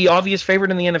me, the obvious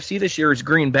favorite in the NFC this year is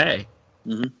Green Bay.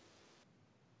 Mm-hmm.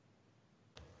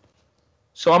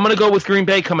 So I'm going to go with Green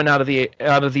Bay coming out of the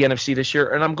NFC this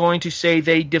year, and I'm going to say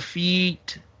they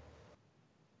defeat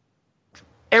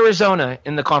Arizona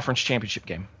in the conference championship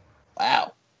game.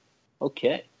 Wow.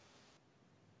 Okay.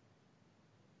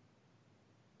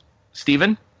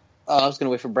 Steven? Oh, I was going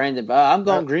to wait for Brandon, but I'm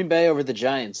going Green Bay over the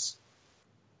Giants.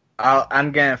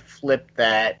 I'm going to flip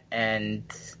that, and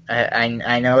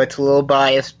I know it's a little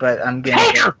biased, but I'm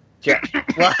going to...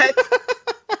 What?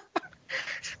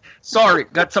 Sorry,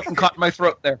 got something caught in my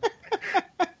throat there.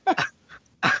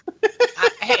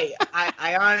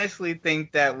 I honestly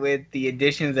think that with the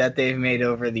additions that they've made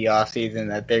over the offseason,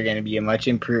 that they're going to be a much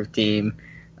improved team.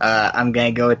 I'm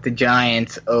going to go with the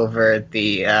Giants over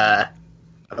the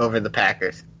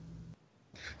Packers.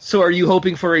 So are you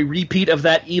hoping for a repeat of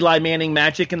that Eli Manning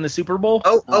magic in the Super Bowl?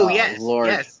 Oh yes, Lord.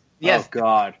 yes. Oh,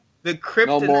 God. The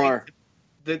kryptonite, no more.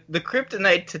 The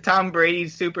kryptonite to Tom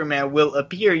Brady's Superman will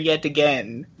appear yet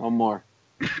again. No more.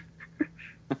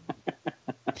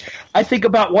 I think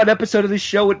about one episode of this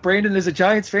show with Brandon as a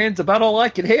Giants fan is about all I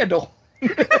can handle.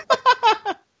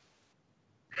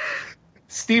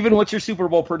 Steven, what's your Super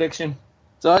Bowl prediction?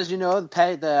 So as you know, I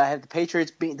have the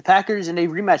Patriots beating the Packers in a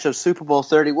rematch of Super Bowl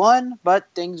 31, but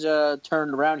things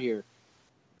turned around here.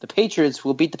 The Patriots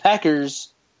will beat the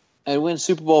Packers and win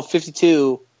Super Bowl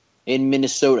 52 in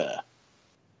Minnesota.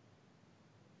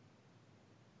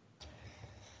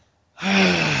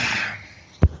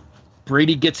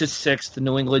 Brady gets his sixth, and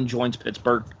New England joins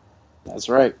Pittsburgh. That's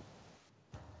right.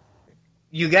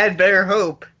 You guys better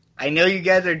hope. I know you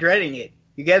guys are dreading it.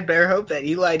 You guys better hope that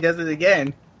Eli does it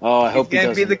again. Oh, I hope he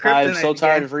does. I'm so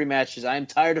tired again. of rematches. I'm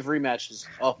tired of rematches.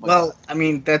 Oh my God. God. I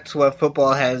mean, that's what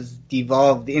football has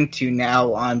devolved into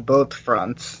now on both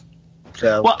fronts.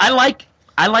 So, well, I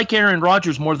like Aaron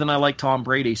Rodgers more than I like Tom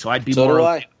Brady, so I'd be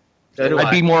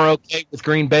be more okay with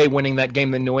Green Bay winning that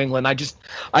game than New England.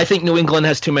 I think New England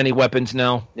has too many weapons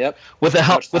now. Yep. With a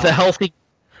healthy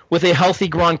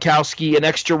Gronkowski, an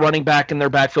extra running back in their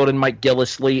backfield, and Mike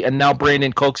Gillislee, and now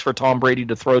Brandon Cooks for Tom Brady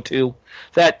to throw to.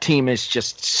 That team is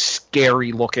just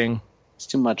scary looking. It's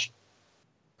too much.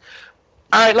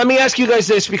 All right, let me ask you guys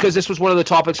this, because this was one of the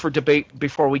topics for debate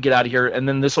before we get out of here, and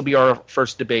then this will be our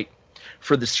first debate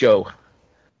for the show.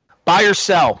 Buy or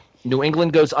sell? New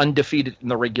England goes undefeated in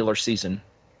the regular season.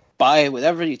 Buy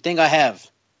whatever you think I have.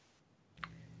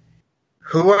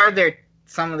 Who are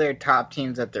some of their top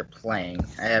teams that they're playing?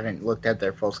 I haven't looked at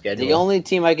their full schedule. The only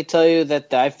team I could tell you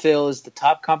that I feel is the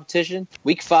top competition,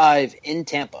 Week 5 in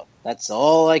Tampa. That's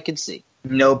all I can see.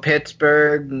 No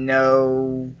Pittsburgh,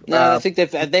 no. I think they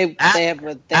have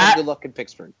good luck in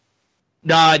Pittsburgh.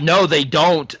 No, they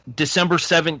don't. December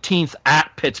 17th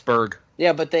at Pittsburgh.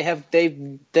 Yeah, but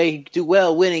they do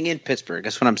well winning in Pittsburgh.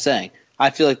 That's what I'm saying. I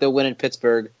feel like they'll win in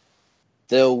Pittsburgh.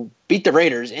 They'll beat the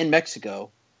Raiders in Mexico,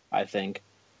 I think.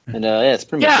 And it's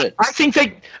pretty much it. I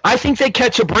think they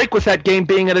catch a break with that game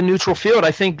being at a neutral field. I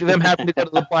think them having to go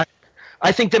to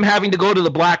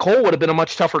the black hole would have been a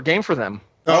much tougher game for them.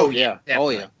 Oh yeah.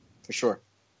 Definitely. Oh yeah. For sure.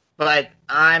 But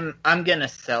I'm gonna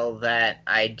sell that.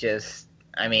 I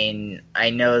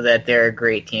know that they're a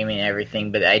great team and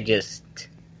everything, but I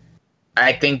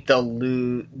think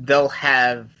they'll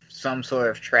have some sort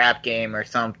of trap game or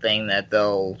something that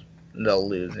they'll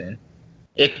lose in.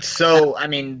 It's so,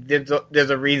 there's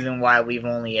a reason why we've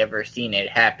only ever seen it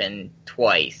happen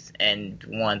twice, and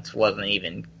once wasn't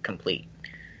even complete.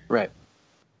 Right.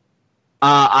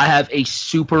 I have a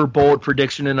super bold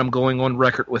prediction, and I'm going on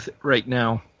record with it right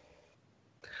now.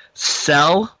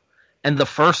 Sell, and the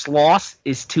first loss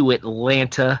is to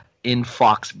Atlanta in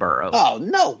Foxborough. Oh,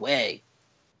 no way.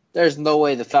 There's no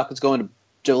way the Falcons going to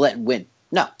Gillette and win.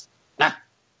 No. Nah.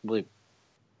 Believe.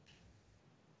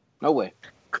 No way.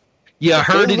 Yeah,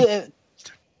 heard it.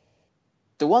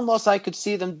 the one loss I could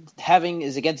see them having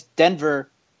is against Denver,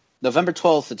 November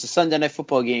 12th. It's a Sunday Night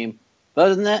Football game. But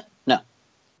other than that, no.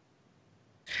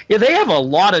 Yeah, they have a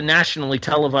lot of nationally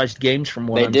televised games from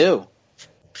what they do.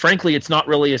 Frankly, it's not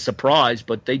really a surprise,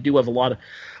 but they do have a lot of.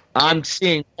 I'm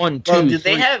seeing 1, 2. Well, do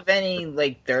they have any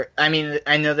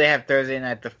I know they have Thursday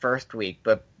night the first week,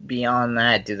 but beyond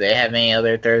that, do they have any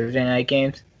other Thursday night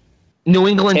games? New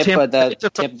England, Tampa. It's a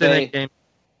Thursday night game.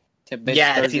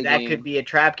 Yeah, see, that could be a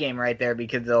trap game right there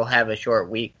because they'll have a short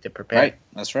week to prepare. Right,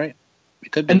 that's right.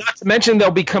 It could be. And not to mention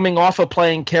they'll be coming off of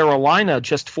playing Carolina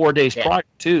just 4 days prior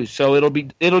too. So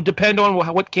it'll depend on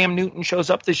what Cam Newton shows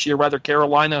up this year. Whether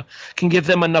Carolina can give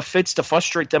them enough fits to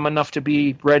frustrate them enough to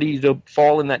be ready to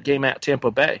fall in that game at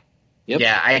Tampa Bay. Yep.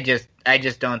 Yeah, I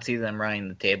just don't see them running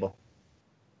the table.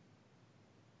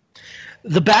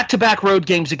 The back-to-back road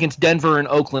games against Denver and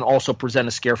Oakland also present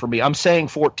a scare for me. I'm saying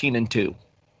 14-2.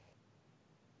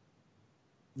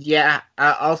 Yeah,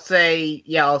 I'll say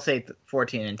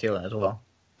 14-2 as well.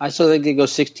 I still think they go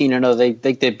 16-0. They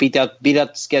think they beat out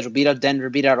the schedule, beat out Denver,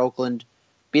 beat out Oakland,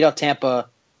 beat out Tampa,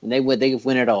 and they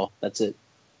win it all. That's it.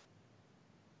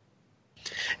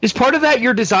 Is part of that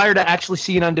your desire to actually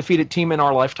see an undefeated team in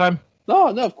our lifetime? No,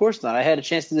 of course not. I had a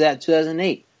chance to do that in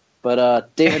 2008,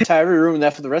 but David Tyree ruined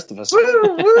that for the rest of us.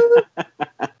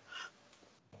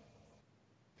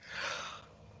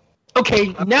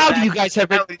 Okay, now do you guys have...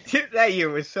 That year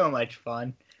was so much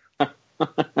fun.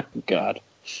 God.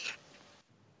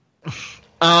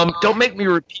 Don't make me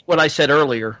repeat what I said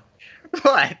earlier.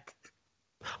 What?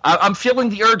 I'm feeling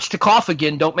the urge to cough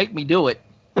again. Don't make me do it.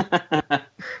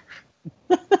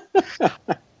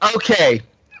 Okay.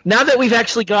 Now that we've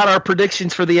actually got our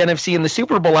predictions for the NFC and the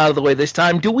Super Bowl out of the way this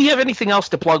time, do we have anything else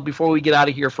to plug before we get out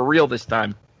of here for real this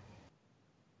time?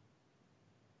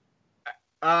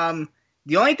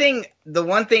 The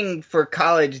one thing for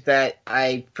college that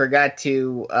I forgot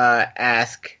to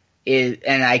ask is,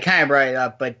 and I kind of brought it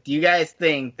up, but do you guys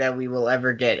think that we will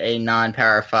ever get a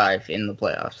non-Power 5 in the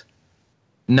playoffs?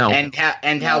 No. And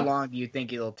how long do you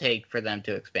think it'll take for them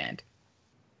to expand?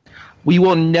 We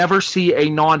will never see a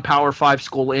non-Power 5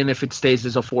 school in if it stays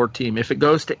as a 4 team. If it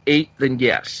goes to 8, then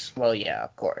yes. Well, yeah,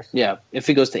 of course. Yeah, if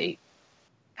it goes to 8.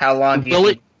 How long do you think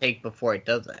it'll take before it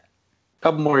does that? A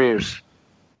couple more years.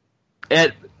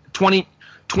 At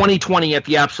 2020 at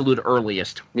the absolute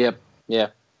earliest. Yep. Yeah.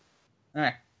 All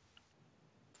right.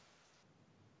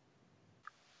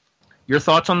 Your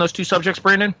thoughts on those two subjects,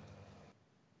 Brandon?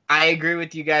 I agree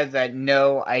with you guys that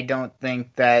no, I don't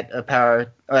think that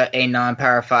a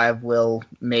non-Power 5 will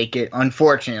make it,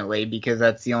 unfortunately, because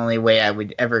that's the only way I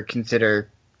would ever consider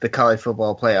the college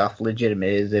football playoff legitimate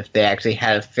is if they actually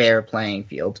had a fair playing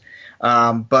field.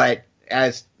 But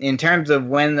as in terms of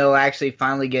when they'll actually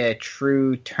finally get a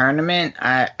true tournament,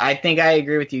 I think I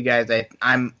agree with you guys.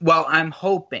 I'm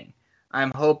hoping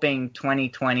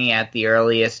 2020 at the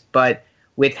earliest, but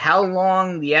with how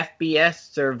long the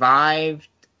FBS survived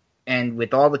and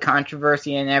with all the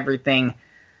controversy and everything,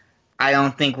 I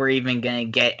don't think we're even going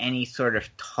to get any sort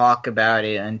of talk about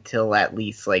it until at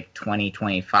least like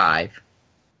 2025.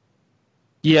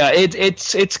 Yeah,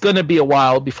 it's going to be a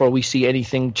while before we see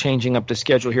anything changing up the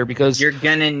schedule here because you're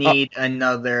going to need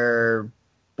another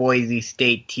Boise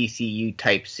State TCU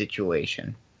type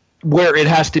situation where it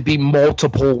has to be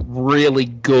multiple really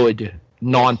good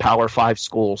non-Power 5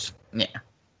 schools. Yeah.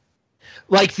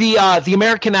 Like the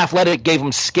American Athletic gave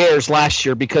them scares last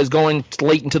year because going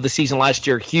late into the season last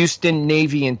year, Houston,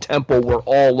 Navy, and Temple were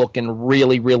all looking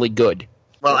really, really good.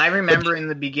 Well, I remember in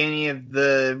the beginning of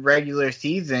the regular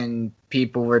season,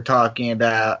 people were talking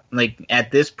about, like,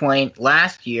 at this point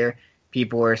last year,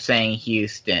 people were saying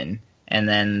Houston, and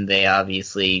then they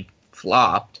obviously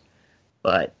flopped.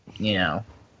 But,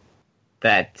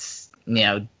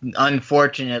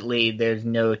 unfortunately, there's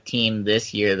no team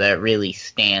this year that really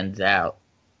stands out.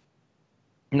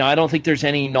 No, I don't think there's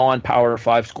any non-Power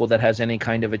 5 school that has any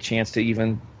kind of a chance to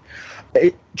even.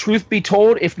 Truth be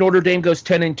told, if Notre Dame goes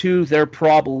 10-2, they're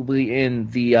probably in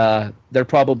the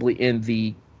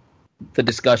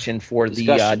discussion for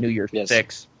the New Year's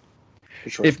Six. For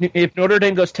sure. If Notre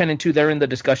Dame goes 10-2, they're in the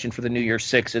discussion for the New Year's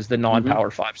Six as the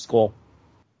non-Power 5 school.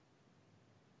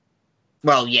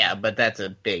 Well, yeah, but that's a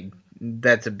big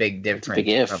difference big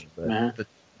if. from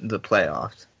the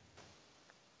playoffs.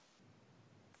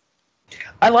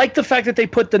 I like the fact that they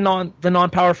put the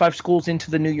non-Power 5 schools into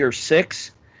the New Year's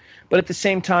Six, but at the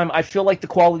same time, I feel like the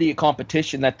quality of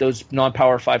competition that those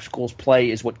non-Power 5 schools play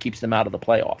is what keeps them out of the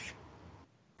playoff.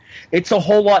 It's a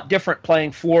whole lot different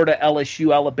playing Florida,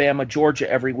 LSU, Alabama,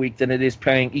 Georgia every week than it is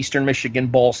playing Eastern Michigan,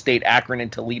 Ball State, Akron, and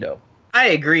Toledo. I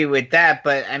agree with that,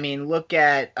 but I mean, look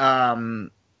at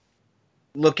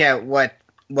what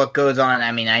what goes on.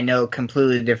 I mean, I know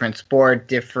completely different sport,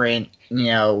 different,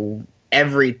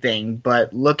 everything,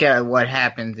 but look at what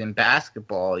happens in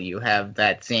basketball. You have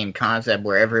that same concept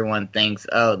where everyone thinks,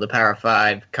 oh, the Power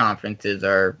 5 conferences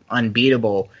are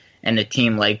unbeatable, and a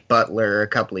team like Butler a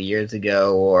couple of years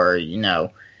ago, or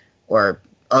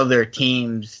other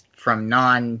teams from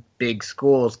non-big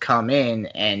schools come in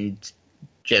and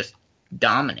just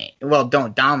dominate. Well,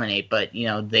 don't dominate, but,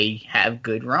 they have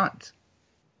good runs.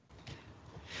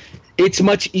 It's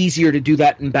much easier to do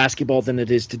that in basketball than it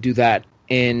is to do that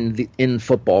in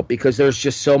football, because there's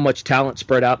just so much talent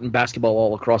spread out in basketball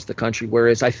all across the country,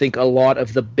 whereas I think a lot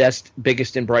of the best,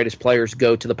 biggest, and brightest players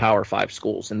go to the Power 5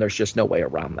 schools, and there's just no way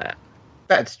around that.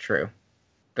 That's true.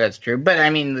 But, I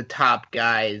mean, the top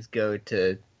guys go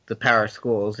to the power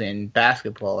schools in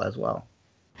basketball as well.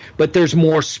 But there's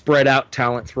more spread out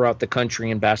talent throughout the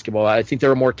country in basketball. I think there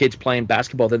are more kids playing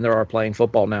basketball than there are playing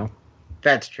football now.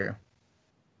 That's true.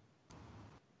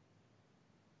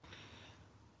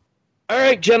 All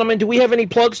right, gentlemen, do we have any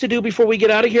plugs to do before we get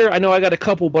out of here? I know I got a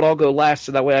couple, but I'll go last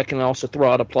so that way I can also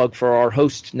throw out a plug for our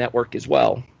host network as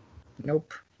well.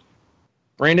 Nope.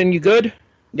 Brandon, you good?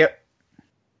 Yep.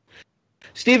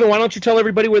 Steven, why don't you tell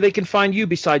everybody where they can find you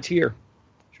besides here?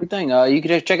 Sure thing. You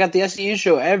can check out the SEU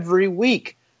show every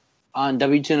week on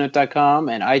W2Net.com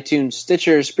and iTunes,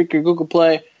 Stitcher, Spreaker, Google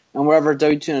Play, and wherever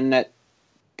W2Net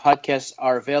podcasts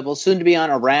are available. Soon to be on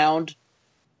Around,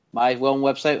 my own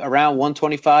website,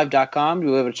 around125.com.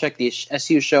 You'll be able to check the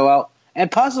SEU show out,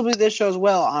 and possibly this show as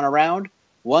well on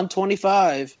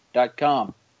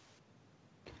around125.com.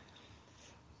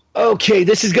 Okay,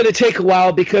 this is going to take a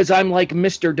while because I'm like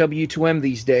Mr. W2M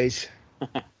these days.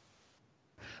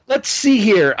 Let's see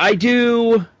here. I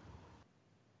do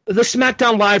the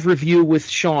SmackDown Live review with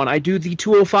Sean. I do the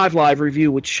 205 Live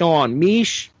review with Sean.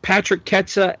 Mish, Patrick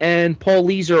Ketza, and Paul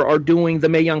Leeser are doing the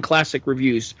Mae Young Classic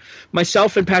reviews.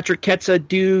 Myself and Patrick Ketza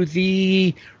do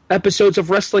the episodes of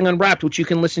Wrestling Unwrapped, which you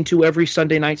can listen to every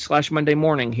Sunday night / Monday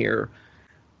morning here.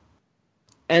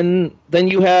 And then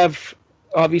you have,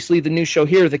 obviously, the new show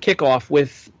here, the Kickoff,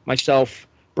 with myself,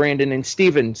 Brandon, and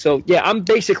Steven. So, yeah, I'm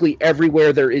basically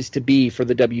everywhere there is to be for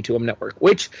the W2M Network,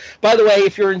 which, by the way,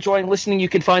 if you're enjoying listening, you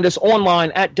can find us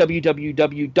online at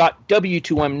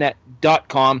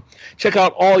www.w2mnet.com. Check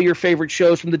out all your favorite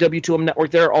shows from the W2M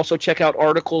Network there. Also, check out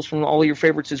articles from all your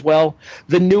favorites as well.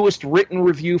 The newest written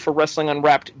review for Wrestling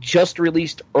Unwrapped just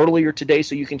released earlier today,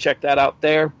 so you can check that out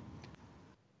there.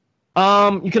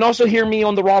 You can also hear me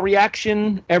on the Raw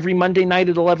Reaction every Monday night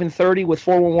at 11:30 with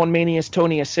 411 Mania's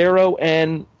Tony Acero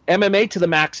and MMA to the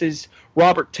Max's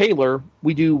Robert Taylor.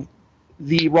 We do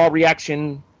the Raw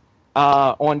Reaction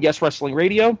on Yes Wrestling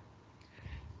Radio.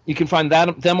 You can find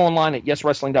them online at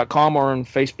yeswrestling.com or on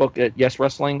Facebook at Yes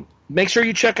Wrestling. Make sure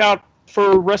you check out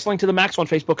for Wrestling to the Max on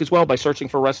Facebook as well by searching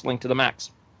for Wrestling to the Max.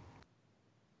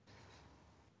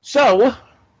 So,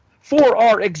 for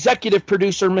our executive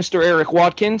producer, Mr. Eric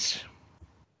Watkins.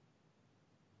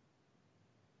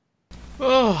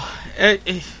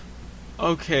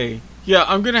 Okay. Yeah,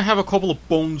 I'm gonna have a couple of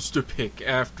bones to pick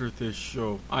after this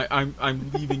show.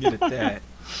 I'm leaving it at that.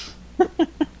 All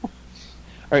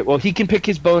right, well, he can pick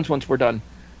his bones once we're done.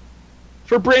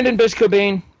 For Brandon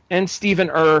Biscobain and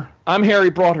Stephen I'm Harry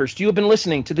Broadhurst. You have been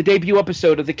listening to the debut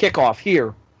episode of The Kickoff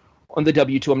here on the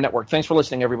W2M Network. Thanks for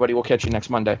listening, everybody. We'll catch you next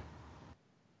Monday.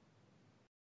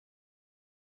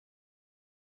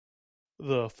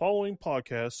 The following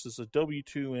podcast is a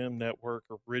W2M Network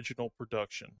original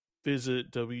production.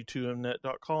 Visit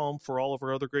W2Mnet.com for all of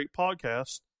our other great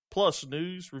podcasts, plus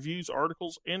news, reviews,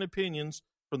 articles, and opinions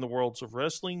from the worlds of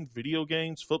wrestling, video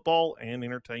games, football, and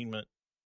entertainment.